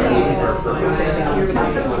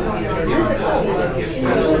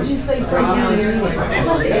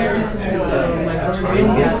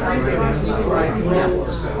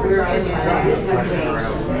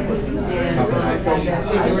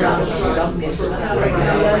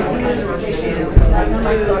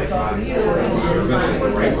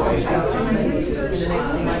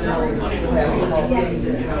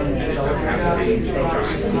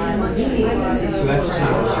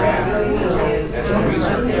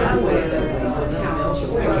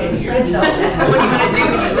 what are you going to do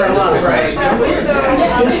when you grow up, right?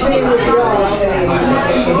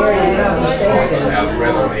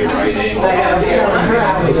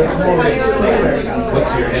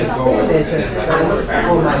 What's your end goal?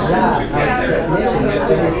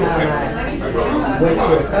 Went to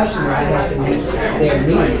a customer, I had to meet their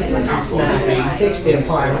needs, fix their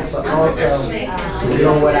product, but also,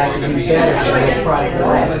 what I can do better to make product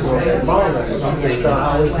last a little bit longer. So I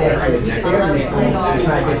always had to experiment and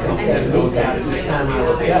try different techniques out each time I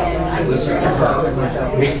would go. That's why I put myself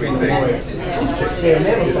in their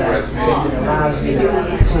middle size, because it allows me to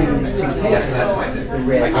test the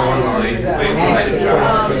risk.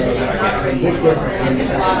 Get different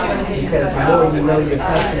insights, because the more you know your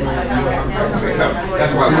customer, the more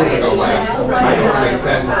that's why I'm going to go last. I don't think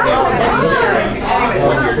that's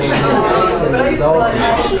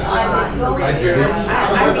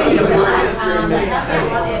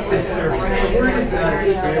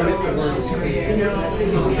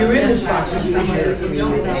you're in this box,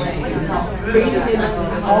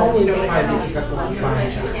 always find this stuff on your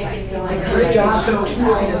job,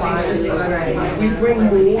 we bring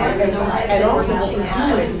more and also what we do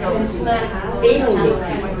is alienate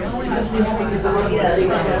people.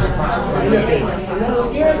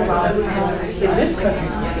 In this country,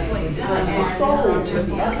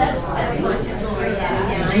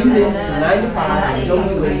 do this 9 to 5 and don't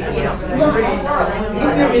do anything else. If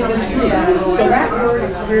you're in this group, so that word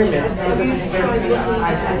experiment is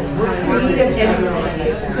creative enterprise.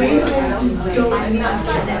 Creative don't need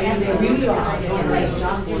we are.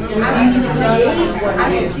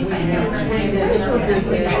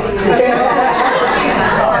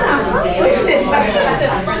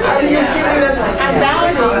 I'm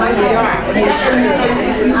validating my PR.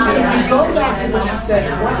 If you go back to what you said,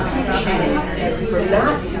 what for not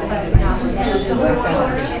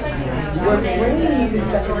we're bringing you this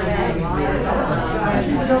stuff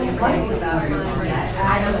you don't like about it.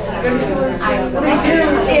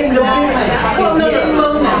 In the moment. Well, no, the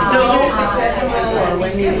moment. So you're successful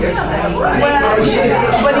when you're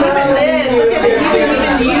but even then, even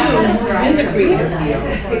you in the creative field,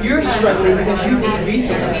 you're struggling because you need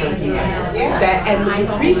resources. That and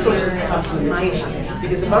resources come from limitation.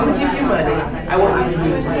 Because if I'm gonna give you money, I want you to do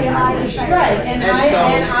it. Right. And I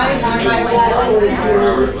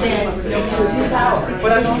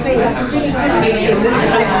but I'm just saying that creativity in this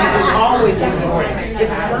country is always important.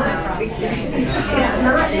 It's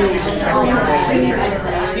not really just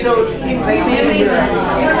you know, if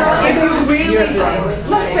you really,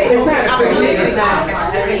 let's say it's not appreciated,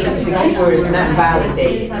 the key word is not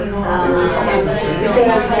validated.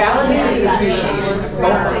 Because validated is appreciated.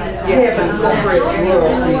 Yeah, but corporate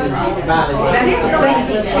world is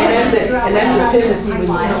validated. And that's the tendency when you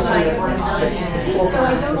come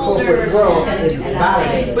from the corporate world is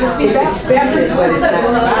validated. But see, that's separate, but it's not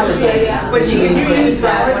validated. But you can use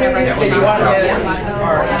validated and you automatically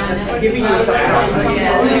are giving yourself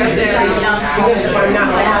because if I'm not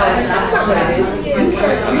validated, that's not what it is. You can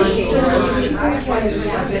appreciate it.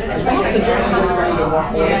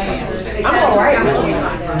 I'm all right with you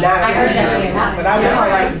not. I heard that, yeah. But I would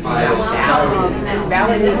highlight Valerie.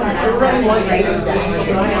 Everybody wants to do that.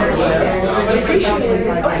 But appreciate it.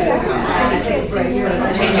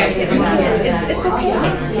 Change activities. It's okay.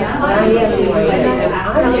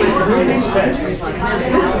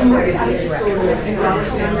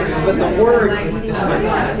 But the word. I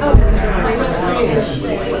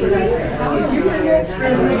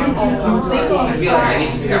feel like I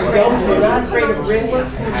need to be able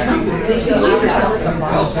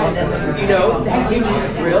You know, that gives you a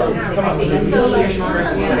thrill to come up with a new solution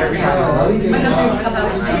versus whatever you have. We've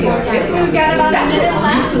got about a minute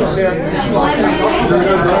left. 1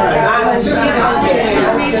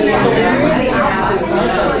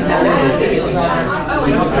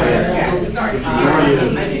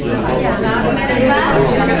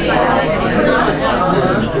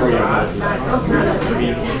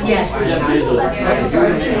 Yes. So,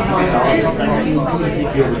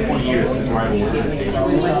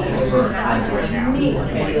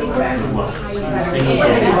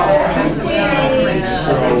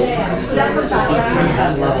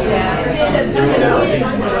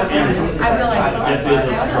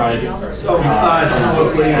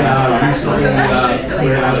 typically, recently,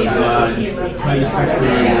 we're out of high school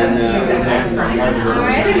and All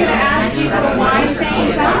right, I'm going to ask you to wind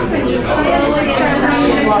things up and just looking at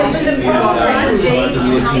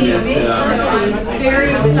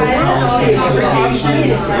very excited.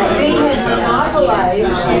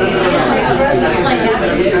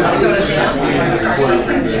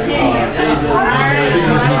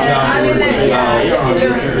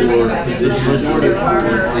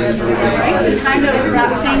 It's time to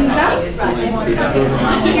wrap things up.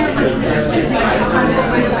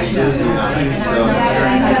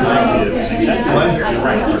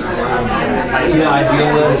 Yeah, I deal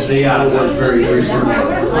with they was very recently.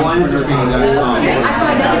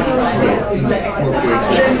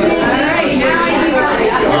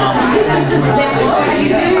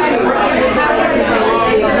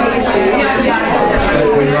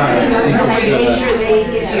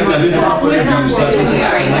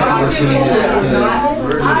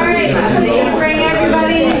 All right, bring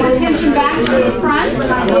everybody's attention back to the front.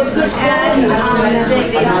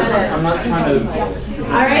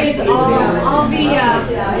 All right, it's all the.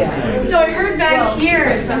 So I heard back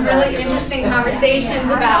here some really interesting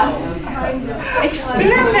conversations about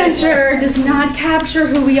experimenter does not capture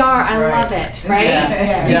who we are. I love it,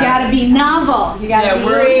 right? You got to be novel. You got to be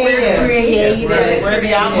creative. We're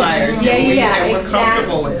the outliers. Yeah, We're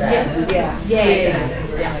comfortable with that. Yeah.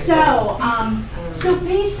 So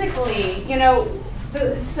basically, you know,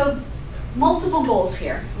 so multiple goals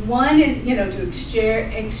here. One is, you know, to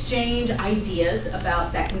exchange ideas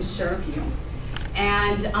about that can serve you,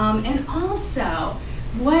 and also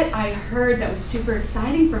what I heard that was super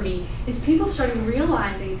exciting for me is people started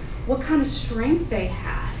realizing what kind of strength they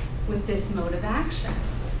had with this mode of action.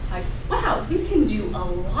 Like, wow, we can do a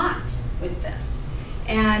lot with this,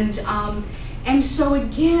 and so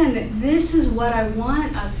again, this is what I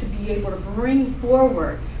want us to be able to bring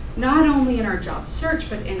forward, not only in our job search,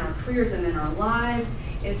 but in our careers and in our lives,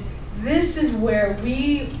 is this is where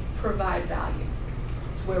we provide value.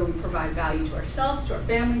 It's where we provide value to ourselves, to our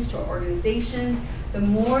families, to our organizations. The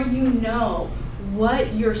more you know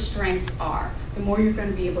what your strengths are, the more you're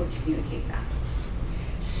going to be able to communicate that.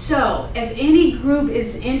 So if any group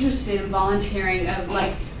is interested in volunteering of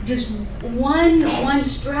like just one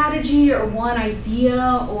strategy or one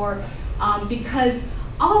idea, or because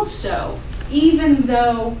also, even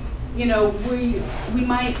though, you know, we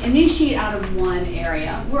might initiate out of one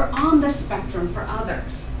area, we're on the spectrum for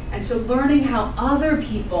others. And so learning how other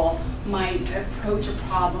people might approach a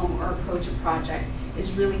problem or approach a project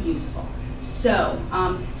is really useful. So,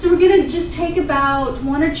 so we're gonna just take about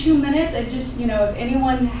 1 or 2 minutes and just, you know, if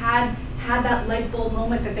anyone had that light bulb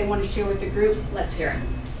moment that they want to share with the group, let's hear it.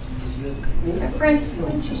 Friends.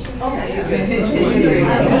 Okay,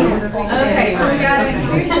 so we got it.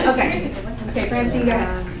 Okay, Francine, go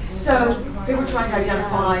ahead. So we were trying to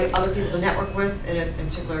identify other people to network with in a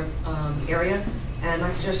particular area, and my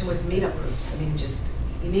suggestion was meetup groups. I mean, just,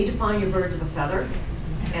 you need to find your birds of a feather,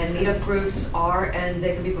 and meetup groups and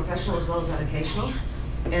they can be professional as well as educational,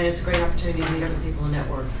 and it's a great opportunity to meet other people and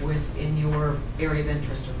network with in your area of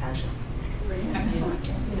interest or passion.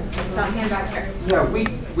 Excellent. So hand back here. Yeah,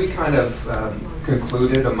 we kind of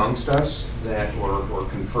concluded amongst us that, or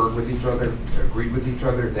conferred with each other, agreed with each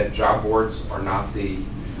other that job boards are not the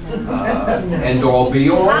end-all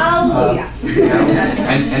be-all. Hallelujah. You know?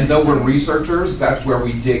 And though we're researchers, that's where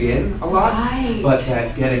we dig in a lot. Right. But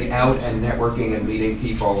that getting out and networking and meeting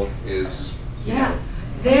people is, you know,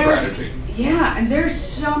 strategy. Yeah, and there's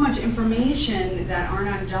so much information that aren't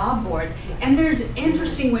on job boards. And there's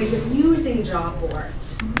interesting ways of using job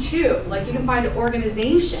boards too. Like you can find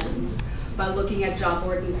organizations by looking at job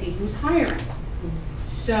boards and see who's hiring.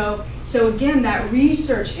 So again, that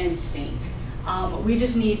research instinct, we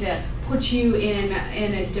just need to put you in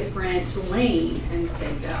a different lane and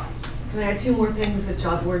say go. Can I add two more things that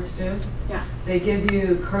job boards do? Yeah. They give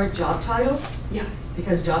you current job titles. Yeah.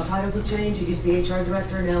 Because job titles have changed. It used to be HR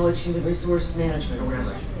director, now it's human resource management or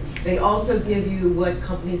whatever. They also give you what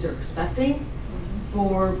companies are expecting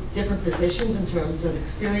for different positions in terms of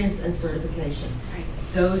experience and certification. Right.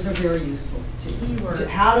 Those are very useful too. Keywords.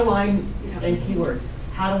 How do I, and keywords,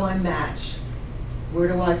 how do I match? Where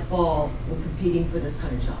do I fall when competing for this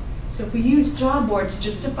kind of job? So if we use job boards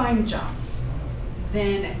just to find jobs,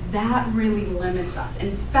 then that really limits us.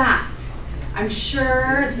 In fact, I'm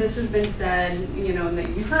sure this has been said, you know, and that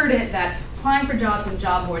you heard it, that applying for jobs on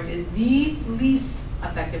job boards is the least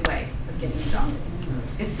effective way of getting a job.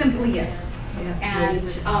 It simply is. And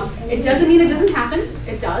it doesn't mean it doesn't happen.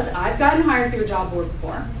 It does. I've gotten hired through a job board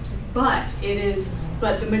before, but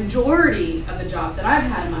the majority of the jobs that I've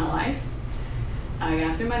had in my life, I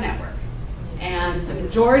got through my network. And the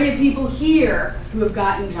majority of people here who have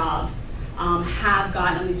gotten jobs have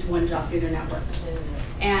gotten at least one job through their network.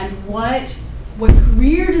 And what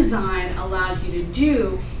career design allows you to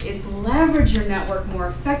do is leverage your network more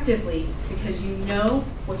effectively because you know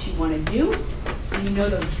what you want to do and you know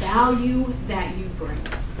the value that you bring.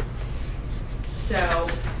 So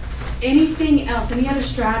anything else, any other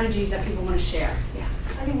strategies that people want to share? Yeah.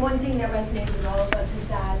 I think one thing that resonates with all of us is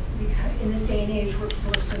that in this day and age where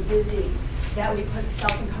people are so busy that we put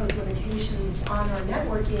self-imposed limitations on our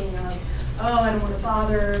networking of, oh, I don't want to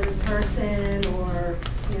bother this person, or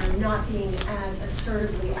not being as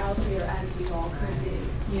assertively out there as we all could be.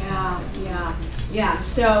 Yeah.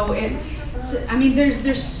 So I mean,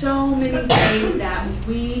 there's so many ways that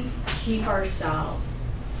we keep ourselves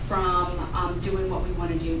from doing what we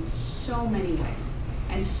want to do. So many ways.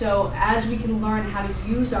 And so as we can learn how to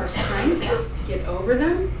use our strengths to get over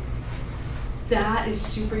them, that is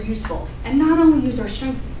super useful. And not only use our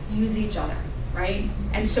strengths, use each other, right?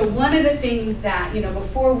 And so one of the things that,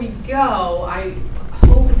 before we go, I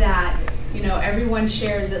hope that, everyone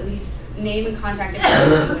shares at least name and contact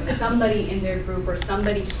information with somebody in their group or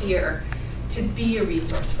somebody here to be a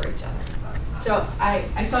resource for each other. So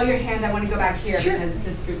I saw your hand. I want to go back here because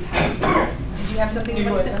this group has. Did you have something you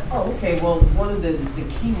want to say? Oh, okay. Well, one of the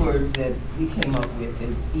keywords that we came up with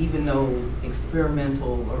is, even though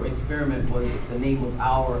experimental or experiment was the name of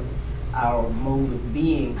our mode of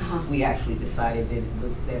being, we actually decided that it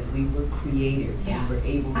was that we were creative and were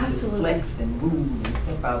able to flex and move and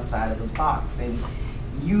step outside of the box and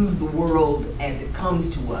use the world as it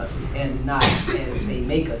comes to us and not as they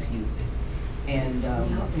make us use it. And,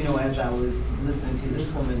 as I was listening to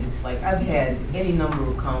this woman, it's like I've had any number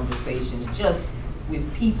of conversations just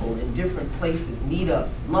with people in different places,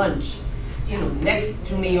 meetups, lunch, next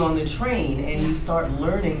to me on the train, and you start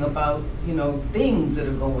learning about, things that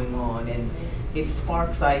are going on, and it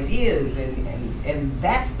sparks ideas, and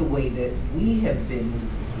that's the way that we have been.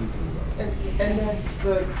 And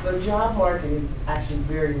the job market is actually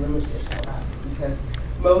very limited for us because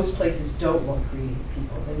most places don't want creative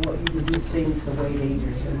people. They want you to do things the way they do.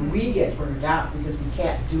 And we get burned out because we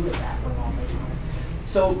can't do it that way all the time.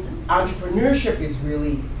 So entrepreneurship is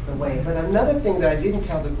really the way. But another thing that I didn't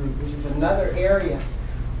tell the group, which is another area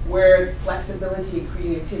where flexibility and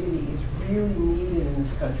creativity is really needed in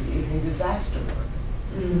this country, is in disaster work.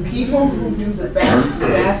 People who do the best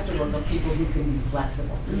disaster work are people who can be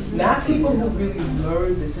flexible. Not people who really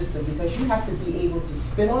learn the system, because you have to be able to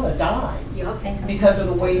spin on a dime because of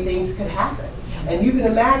the way things can happen. And you can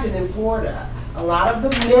imagine in Florida, a lot of the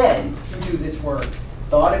men who do this work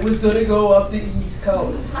thought it was going to go up the East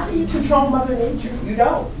Coast. How do you control Mother Nature? You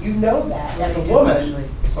don't. You know that as a woman.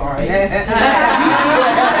 Sorry.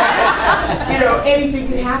 Anything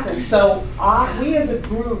can happen. So we as a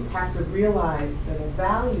group have to realize that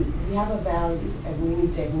we have a value, and we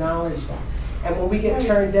need to acknowledge that. And when we get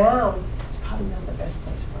turned down, it's probably not the best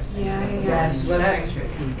place for us. Yeah. Well, that's true.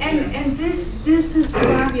 And this is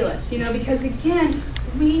fabulous, because again,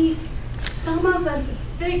 some of us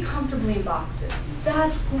fit comfortably in boxes.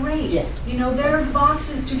 That's great. Yes. There's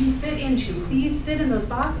boxes to be fit into. Please fit in those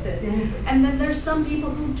boxes. And then there's some people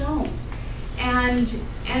who don't. And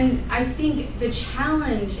I think the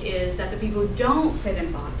challenge is that the people who don't fit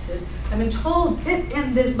in boxes have been told fit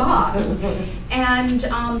in this box.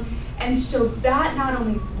 And so that not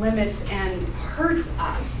only limits and hurts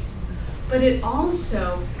us, but it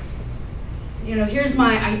also, here's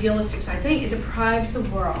my idealistic side saying, it deprives the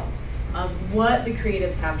world of what the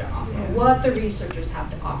creatives have to offer, what the researchers have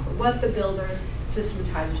to offer, what the builders,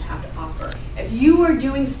 systematizers have to offer. If you are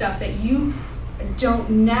doing stuff that you don't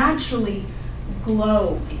naturally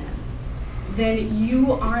glow in, then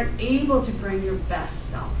you aren't able to bring your best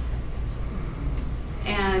self.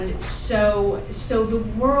 And so the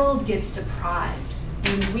world gets deprived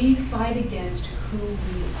when we fight against who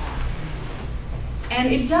we are.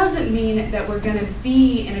 And it doesn't mean that we're going to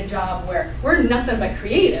be in a job where we're nothing but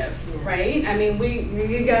creative, right? I mean,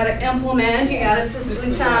 you got to implement, you got to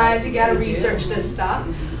systematize, you got to research this stuff.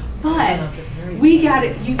 But you got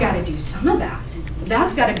to do some of that.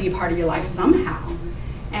 That's got to be a part of your life somehow.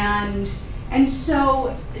 And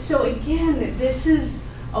so again, this is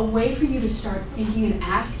a way for you to start thinking and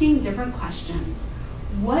asking different questions.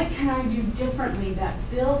 What can I do differently that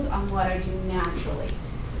builds on what I do naturally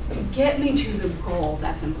to get me to the goal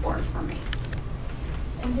that's important for me?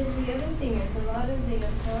 And then the other thing is, a lot of the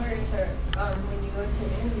employers are, when you go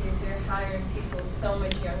to interviews, they're hiring people so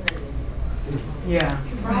much younger than you are. Yeah.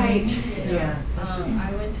 Right. You know, Yeah.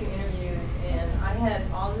 I went to interviews and I had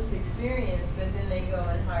all this experience, but then they go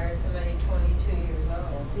and hire somebody 22 years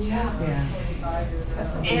old. Yeah. Yeah. 25 years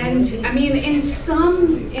old. And I mean, in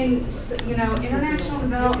international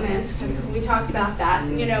development, because we talked about that,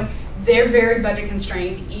 they're very budget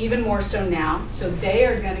constrained, even more so now. So they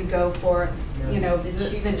are going to go for,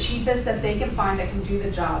 the cheapest that they can find that can do the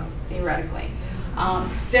job theoretically.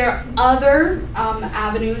 There are other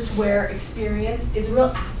avenues where experience is a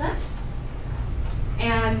real asset,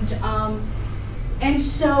 and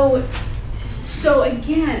so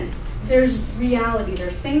again, there's reality.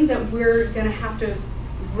 There's things that we're going to have to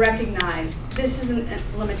recognize. This isn't a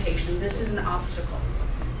limitation. This is an obstacle.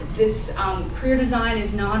 This career design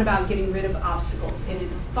is not about getting rid of obstacles. It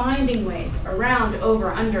is finding ways around,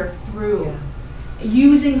 over, under, through,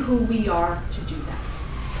 using who we are to do that.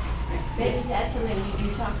 May I just add something?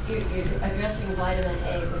 You're addressing vitamin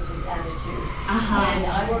A, which is attitude. And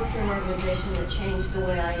I work for an organization that changed the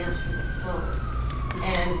way I answer the phone.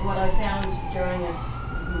 And what I found during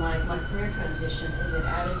my career transition is that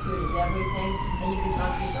attitude is everything, and you can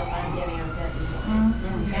talk to yourself, I'm getting out of bed in the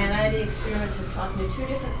morning. And I had the experience of talking to two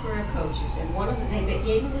different career coaches, and one of them, they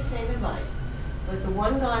gave me the same advice, but the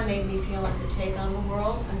one guy made me feel like to take on the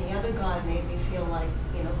world, and the other guy made me feel like,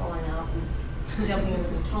 going out and jumping in the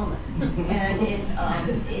Potomac. And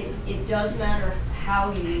it does matter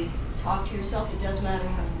how you talk to yourself, it does matter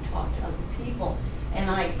how you talk to other people. And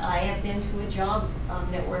I have been to a job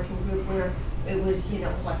networking group where it was, it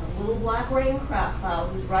was like a little black rain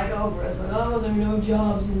cloud was right over us. Like, oh, there are no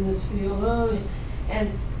jobs in this field. Oh.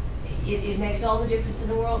 And it makes all the difference in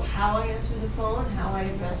the world how I answer the phone, how I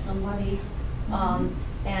address somebody,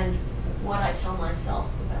 and what I tell myself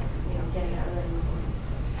about, getting out of bed in the morning.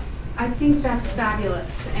 I think that's fabulous.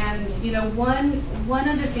 And one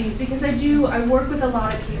of the things, because I work with a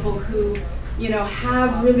lot of people who,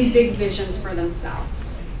 have really big visions for themselves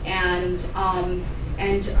and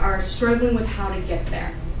are struggling with how to get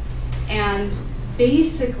there. And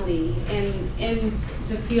basically, in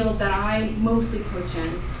the field that I mostly coach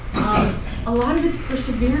in, a lot of it's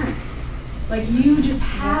perseverance. Like, you just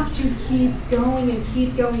have to keep going and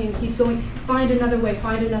keep going and keep going. Find another way,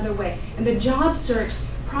 find another way. And the job search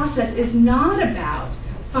process is not about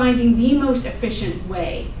finding the most efficient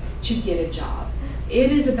way to get a job.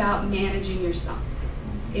 It is about managing yourself.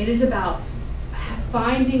 It is about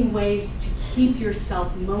finding ways to keep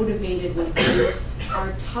yourself motivated when things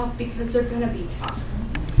are tough, because they're going to be tough.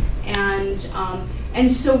 And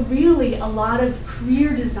so really a lot of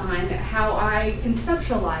career design, how I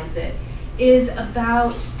conceptualize it, is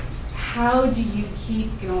about how do you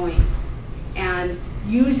keep going. And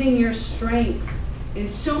using your strength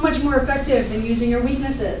is so much more effective than using your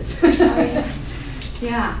weaknesses.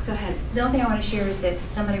 Yeah, go ahead. The only thing I want to share is that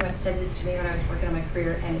somebody once said this to me when I was working on my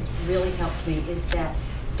career, and it's really helped me, is that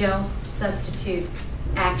don't substitute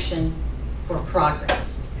action for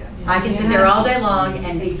progress. I can sit there all day long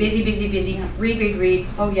and be busy, read,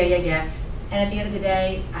 oh yeah. And at the end of the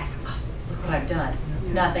day, I thought, oh, look what I've done.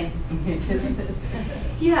 Nothing.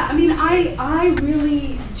 Yeah, I mean, I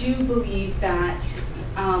really do believe that,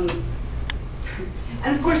 and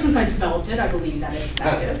of course since I developed it, I believe that it's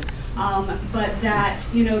effective, but that,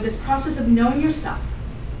 this process of knowing yourself,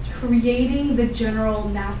 creating the general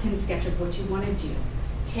napkin sketch of what you want to do,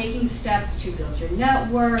 taking steps to build your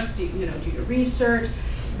network, do your research,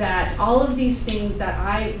 that all of these things that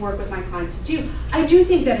I work with my clients to do, I do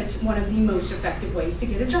think that it's one of the most effective ways to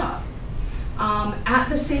get a job. At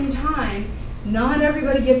the same time, not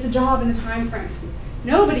everybody gets a job in the time frame.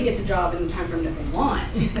 Nobody gets a job in the time frame that they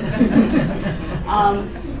want.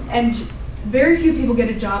 very few people get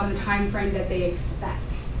a job in the time frame that they expect,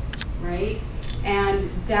 right? And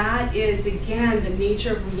that is, again, the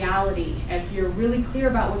nature of reality. If you're really clear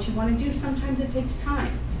about what you want to do, sometimes it takes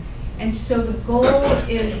time. And so the goal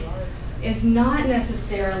is not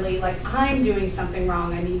necessarily like I'm doing something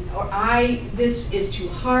wrong, this is too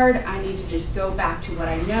hard, I need to just go back to what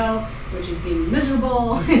I know, which is being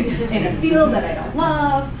miserable in a field that I don't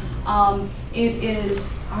love. It is,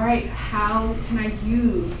 all right, how can I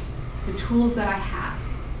use the tools that I have?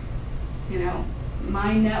 You know,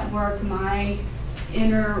 my network, my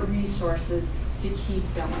inner resources to keep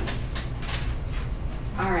going.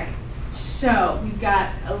 All right, so we've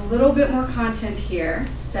got a little bit more content here.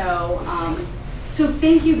 So, so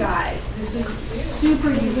thank you guys. This was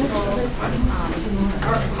super useful. Or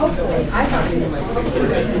hopefully, I thought you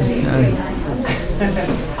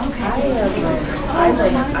I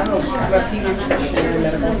don't know, TV commissioner,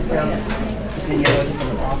 medical scale, video, this is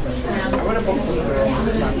awesome. I want to book the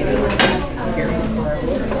girls, not getting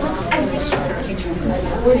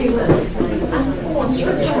where do you live?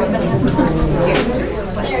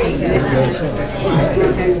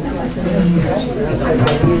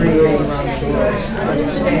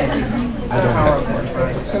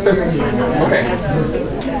 Okay.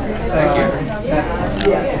 Thank you.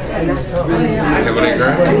 Everybody agree? I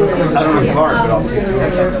don't have a card, but I'll see. I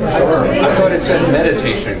thought it said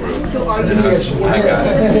meditation group. I got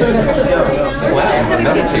it. Wow, a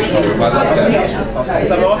meditation group. I like that.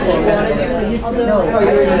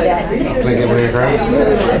 Think everybody agree?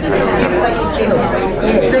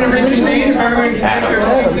 We're going to reconvene. Everyone can take their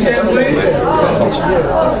seats again, please.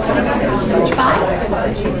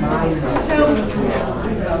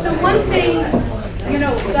 So one thing, you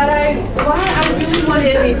know, that I really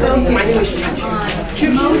wanted to focus on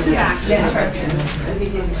modes of action,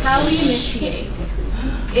 how we initiate,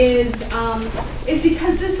 is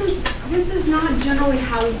because this is not generally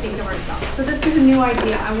how we think of ourselves. So this is a new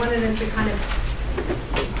idea. I wanted us to kind of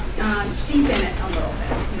steep in it a little bit,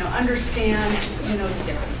 you know, understand, you know, the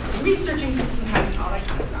difference between researching system types and all that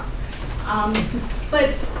kind of stuff.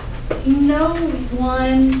 But no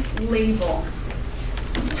one label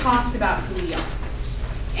talks about who we are.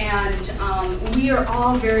 And we are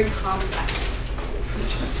all very complex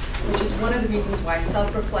creatures, which is one of the reasons why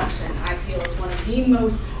self-reflection, I feel, is one of the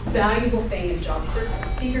most valuable things a job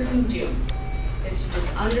seeker can do, is to just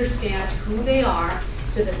understand who they are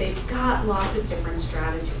so that they've got lots of different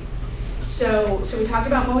strategies. So we talked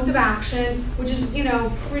about modes of action, which is, you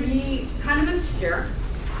know, pretty kind of obscure.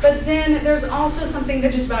 But then there's also something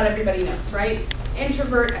that just about everybody knows, right?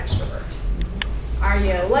 Introvert, extrovert. Are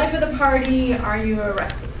you life of the party? Are you a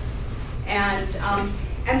recluse? And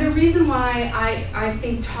the reason why I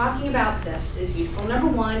think talking about this is useful, number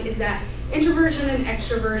one, is that introversion and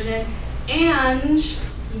extroversion, and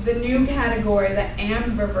the new category, the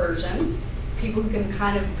ambiversion, people who can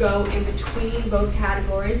kind of go in between both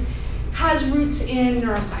categories, has roots in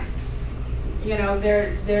neuroscience. You know,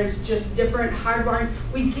 there's just different hardwiring.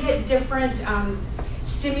 We get different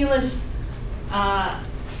stimulus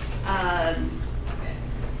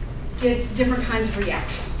gets different kinds of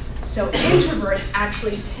reactions. So introverts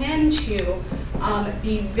actually tend to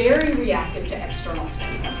be very reactive to external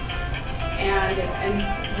stimulus.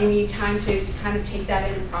 And we need time to kind of take that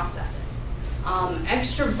in and process it.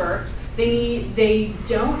 Extroverts, they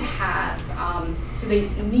don't have, so they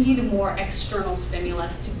need more external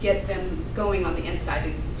stimulus to get them going on the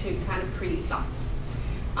inside to kind of create thoughts.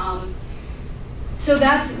 So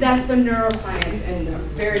that's the neuroscience, and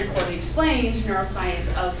very poorly explained neuroscience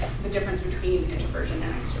of the difference between introversion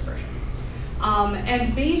and extroversion.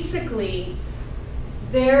 And basically,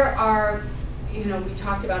 there are, you know, we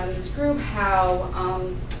talked about in this group how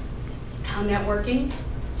networking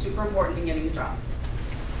is super important in getting a job.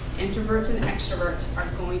 Introverts and extroverts are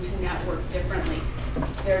going to network differently.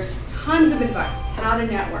 There's tons of advice how to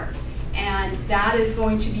network, and that is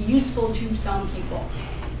going to be useful to some people,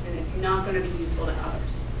 and it's not going to be useful to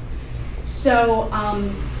others. So,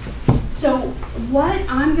 so what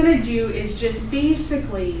I'm going to do is just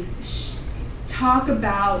basically talk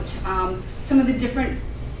about some of the different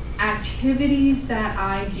activities that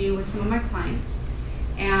I do with some of my clients,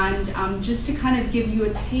 and just to kind of give you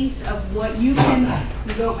a taste of what you can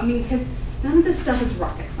go, I mean, because none of this stuff is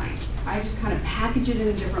rocket science. I just kind of package it in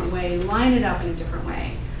a different way, line it up in a different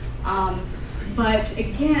way. But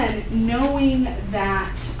again, knowing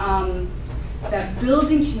that, that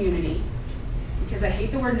building community, because I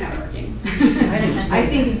hate the word networking, I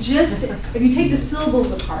think just, if you take the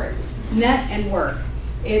syllables apart, net and work,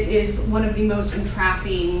 it is one of the most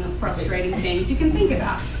entrapping, frustrating things you can think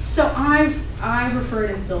about. So I refer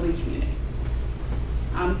it as building community.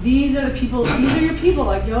 These are the people, these are your people,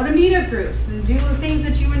 like go to meetup groups and do the things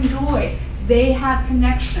that you enjoy. They have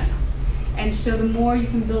connections. And so the more you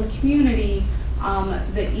can build community,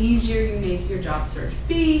 the easier you make your job search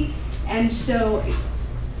be. And so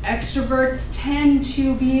extroverts tend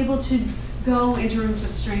to be able to go into rooms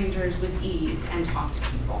of strangers with ease and talk to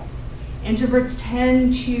people. Introverts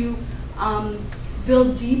tend to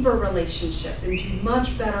build deeper relationships and do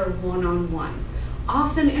much better one-on-one.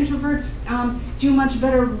 Often introverts do much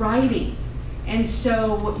better writing, and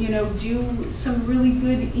so do some really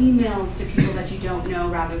good emails to people that you don't know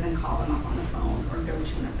rather than call them up on the phone or go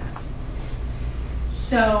to an event.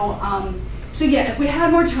 So yeah, if we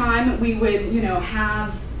had more time, we would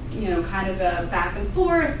have kind of a back and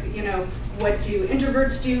forth. What do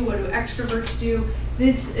introverts do? What do extroverts do?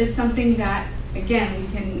 This is something that, again,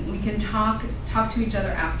 we can talk to each other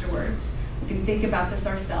afterwards. We can think about this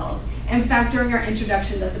ourselves. In fact, during our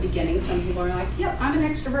introductions at the beginning, some people are like, "Yep, I'm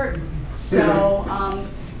an extrovert." So,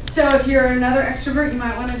 so if you're another extrovert, you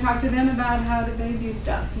might want to talk to them about how do they do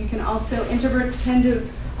stuff. You can also, introverts tend to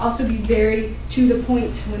also be very to the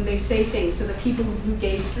point when they say things. So the people who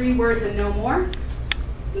gave 3 words and no more,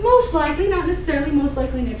 most likely, not necessarily, most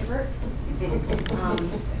likely an introvert.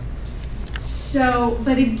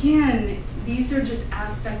 But again, these are just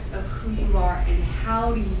aspects of who you are and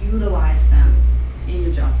how to utilize them in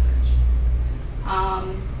your job search.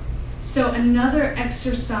 So another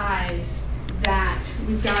exercise that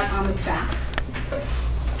we've got on the back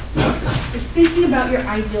is thinking about your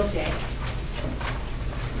ideal day.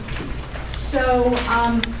 So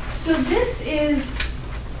this is,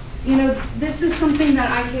 this is something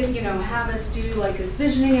that I could, have us do like this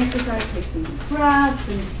visioning exercise, take some deep breaths,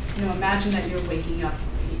 and, imagine that you're waking up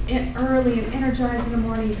early and energized in the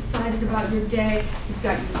morning, excited about your day. You've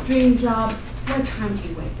got your dream job. What time do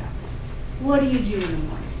you wake up? What do you do in the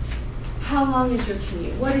morning? How long is your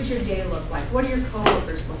commute? What does your day look like? What do your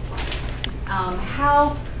coworkers look like?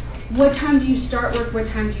 What time do you start work? What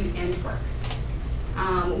time do you end work?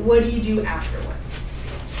 What do you do after work?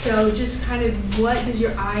 So just kind of what does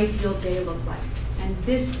your ideal day look like? And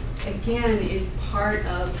this, again, is part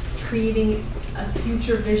of creating a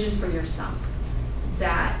future vision for yourself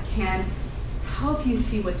that can help you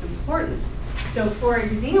see what's important. So for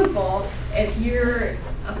example, if you're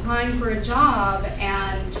applying for a job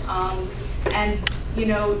and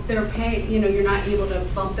they're paying, you're not able to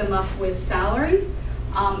bump them up with salary,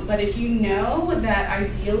 but if you know that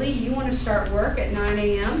ideally you want to start work at 9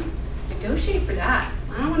 a.m., negotiate for that.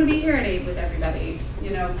 I don't want to be here at 8 with everybody,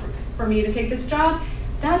 for me to take this job.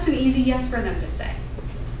 That's an easy yes for them to say.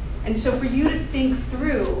 And so for you to think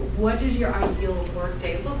through, what does your ideal work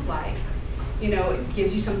day look like? It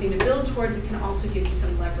gives you something to build towards. It can also give you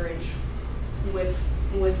some leverage with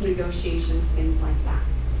negotiations, things like that.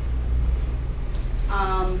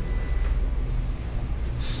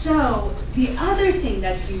 So the other thing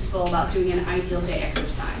that's useful about doing an ideal day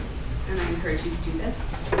exercise, and I encourage you to do this,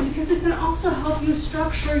 because it can also help you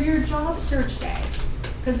structure your job search day.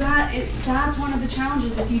 Because that's one of the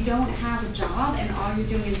challenges. If you don't have a job and all you're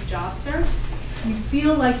doing is job search, you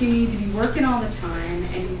feel like you need to be working all the time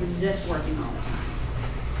and you resist working all the time.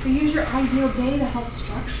 So use your ideal day to help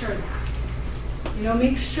structure that.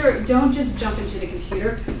 Make sure, don't just jump into the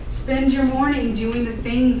computer. Spend your morning doing the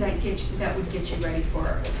things that would get you ready for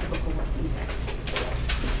a typical working day.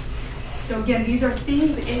 So again, these are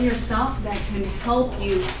things in yourself that can help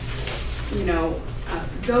you,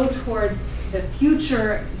 go towards the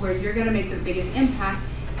future where you're going to make the biggest impact,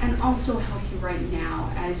 and also help you right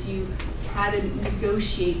now as you try to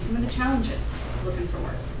negotiate some of the challenges of looking for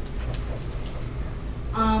work.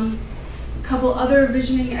 A couple other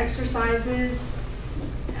visioning exercises.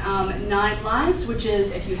 9 lives, which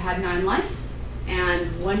is if you had 9 lives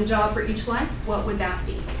and 1 job for each life, what would that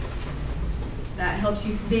be? That helps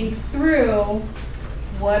you think through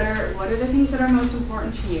what are the things that are most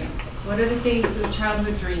important to you? What are the things, the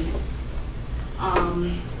childhood dreams?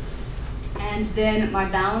 And then my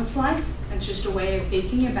balanced life, that's just a way of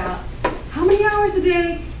thinking about how many hours a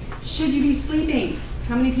day should you be sleeping?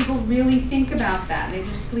 How many people really think about that? They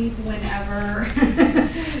just sleep whenever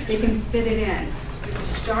they can fit it in. You can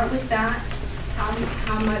start with that.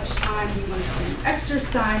 How much time do you want to spend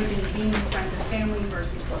exercising, being with friends and family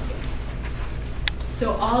versus working?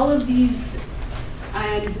 So all of these,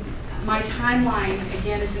 and my timeline,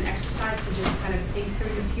 again, is an exercise to just kind of think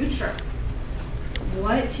through the future.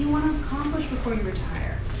 What do you want to accomplish before you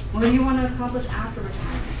retire? What do you want to accomplish after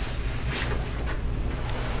retirement?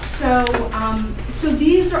 So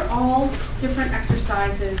these are all different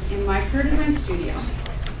exercises in my career design studio.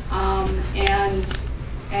 And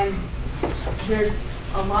there's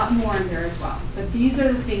a lot more in there as well. But these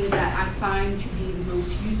are the things that I find to be the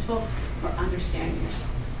most useful for understanding yourself.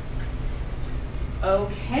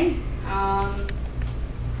 Okay.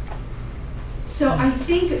 So I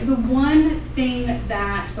think the one thing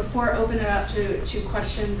that, before I open it up to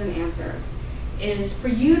questions and answers, is for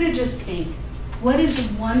you to just think, what is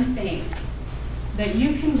the one thing that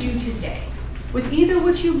you can do today with either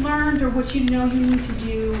what you learned or what you know you need to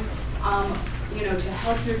do, to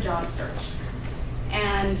help your job search?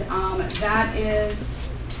 And that is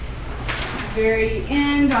very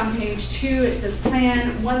end on page 2. It says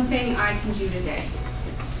plan one thing I can do today.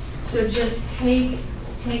 So just take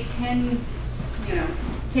 10,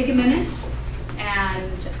 take a minute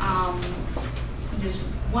and just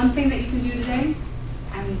one thing that you can do today,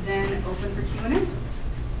 and then open for Q&A.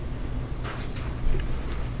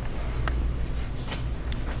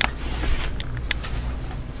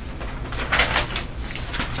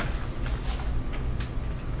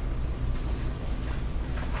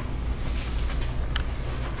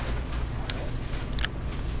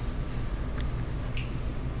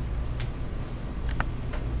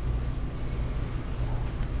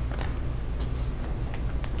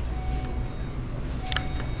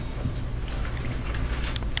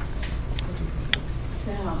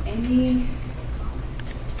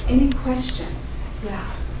 Any questions?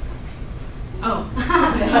 Yeah. Oh,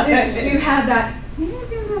 you had that. You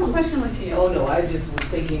have a question like to you. Oh no, I just was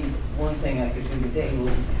thinking one thing I could do today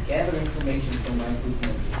was gather information from my group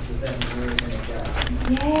members, because that was very good job.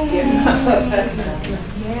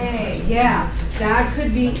 Yay! Yeah, that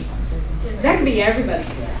could be everybody's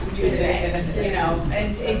do today.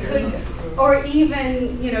 And it could, or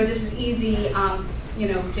even just as easy,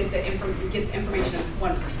 get the information of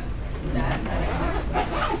one person.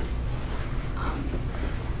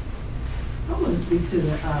 I want to speak to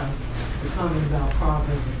the comment about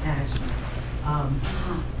progress and action.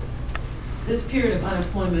 This period of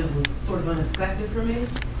unemployment was sort of unexpected for me,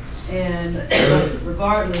 and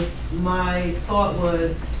regardless, my thought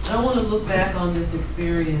was, I don't want to look back on this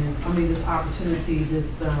experience, this opportunity, this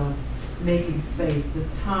making space, this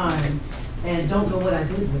time, and don't know what I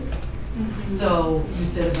did with it. Mm-hmm. So you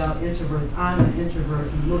said about introverts. I'm an introvert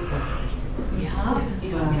who looks like an introvert.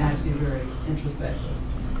 Yeah. I'm actually very introspective.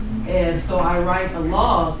 And so I write a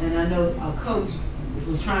log, and I know a coach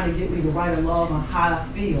was trying to get me to write a log on how I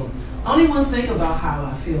feel. I don't even want to think about how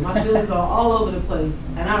I feel. My feelings are all over the place,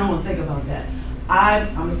 and I don't want to think about that.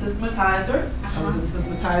 I'm a systematizer. I was in a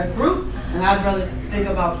systematized group, and I'd rather think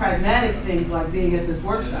about pragmatic things like being at this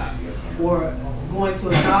workshop, or going to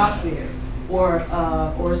a job fair,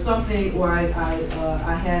 or something. Or I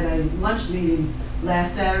had a lunch meeting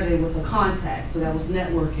last Saturday with a contact, so that was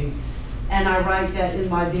networking. And I write that in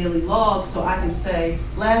my daily log so I can say,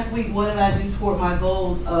 last week, what did I do toward my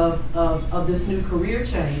goals of this new career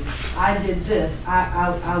change? I did this.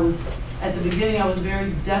 I was, at the beginning, I was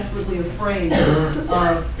very desperately afraid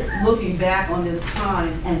of looking back on this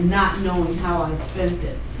time and not knowing how I spent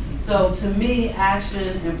it. So to me, action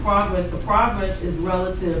and progress, the progress is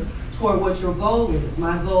relative toward what your goal is.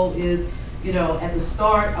 My goal is, at the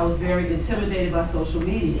start, I was very intimidated by social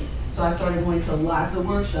media. So I started going to lots of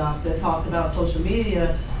workshops that talked about social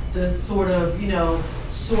media to sort of,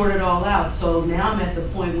 sort it all out. So now I'm at the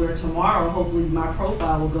point where tomorrow, hopefully my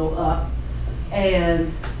profile will go up.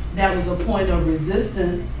 And that was a point of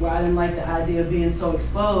resistance where I didn't like the idea of being so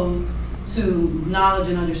exposed to knowledge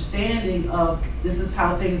and understanding of this is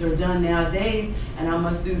how things are done nowadays, and I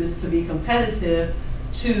must do this to be competitive,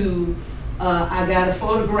 to I got a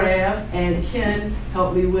photograph, and Ken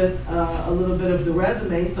helped me with a little bit of the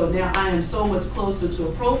resume, so now I am so much closer to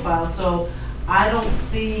a profile. So I don't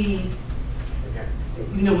see,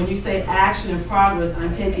 when you say action and progress,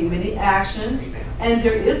 I'm taking many actions, and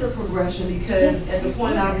there is a progression, because at the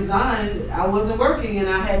point I resigned, I wasn't working and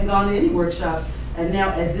I hadn't gone to any workshops. And now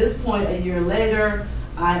at this point, a year later,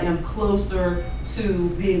 I am closer to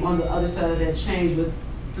being on the other side of that change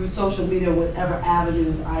through social media, whatever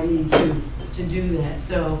avenues I need to do that.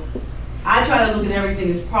 So I try to look at everything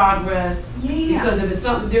as progress, because if it's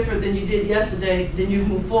something different than you did yesterday, then you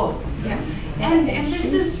move forward. Yeah, and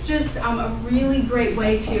this is just a really great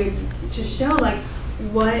way to show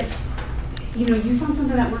what you found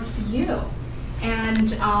something that worked for you,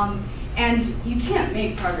 and you can't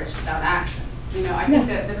make progress without action. I think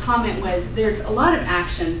that the comment was there's a lot of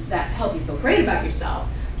actions that help you feel great about yourself,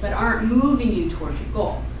 but aren't moving you towards your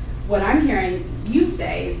goal. What I'm hearing you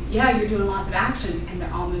say is, you're doing lots of actions, and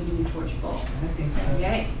they're all moving you towards your goal. I think so.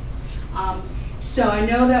 Okay. So I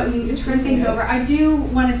know that we need to turn things over. I do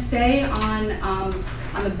want to say on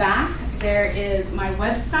the back there is my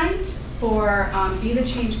website for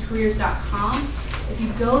BeTheChangeCareers.com. if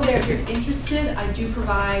you go there, if you're interested, I do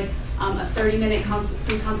provide a 30-minute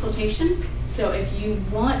free consultation. So if you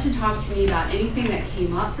want to talk to me about anything that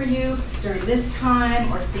came up for you during this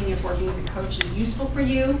time, or seeing if working with a coach is useful for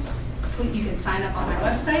you, you can sign up on my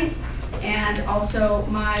website. And also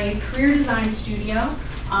my career design studio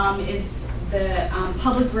is the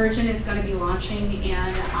public version is going to be launching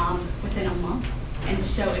within a month. And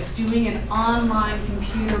so if doing an online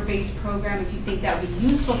computer-based program, if you think that would be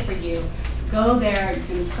useful for you, go there. You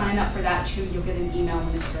can sign up for that too. You'll get an email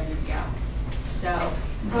when it's ready to go. So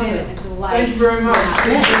it's been a delight. Thank you very much.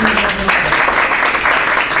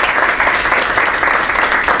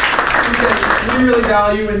 We really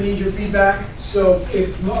value and need your feedback. So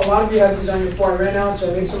if a lot of you have these on your form right now,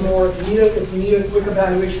 so I made some more. If you need a quick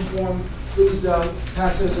evaluation form, please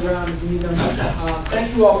pass those around if you need them.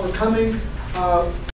 Thank you all for coming.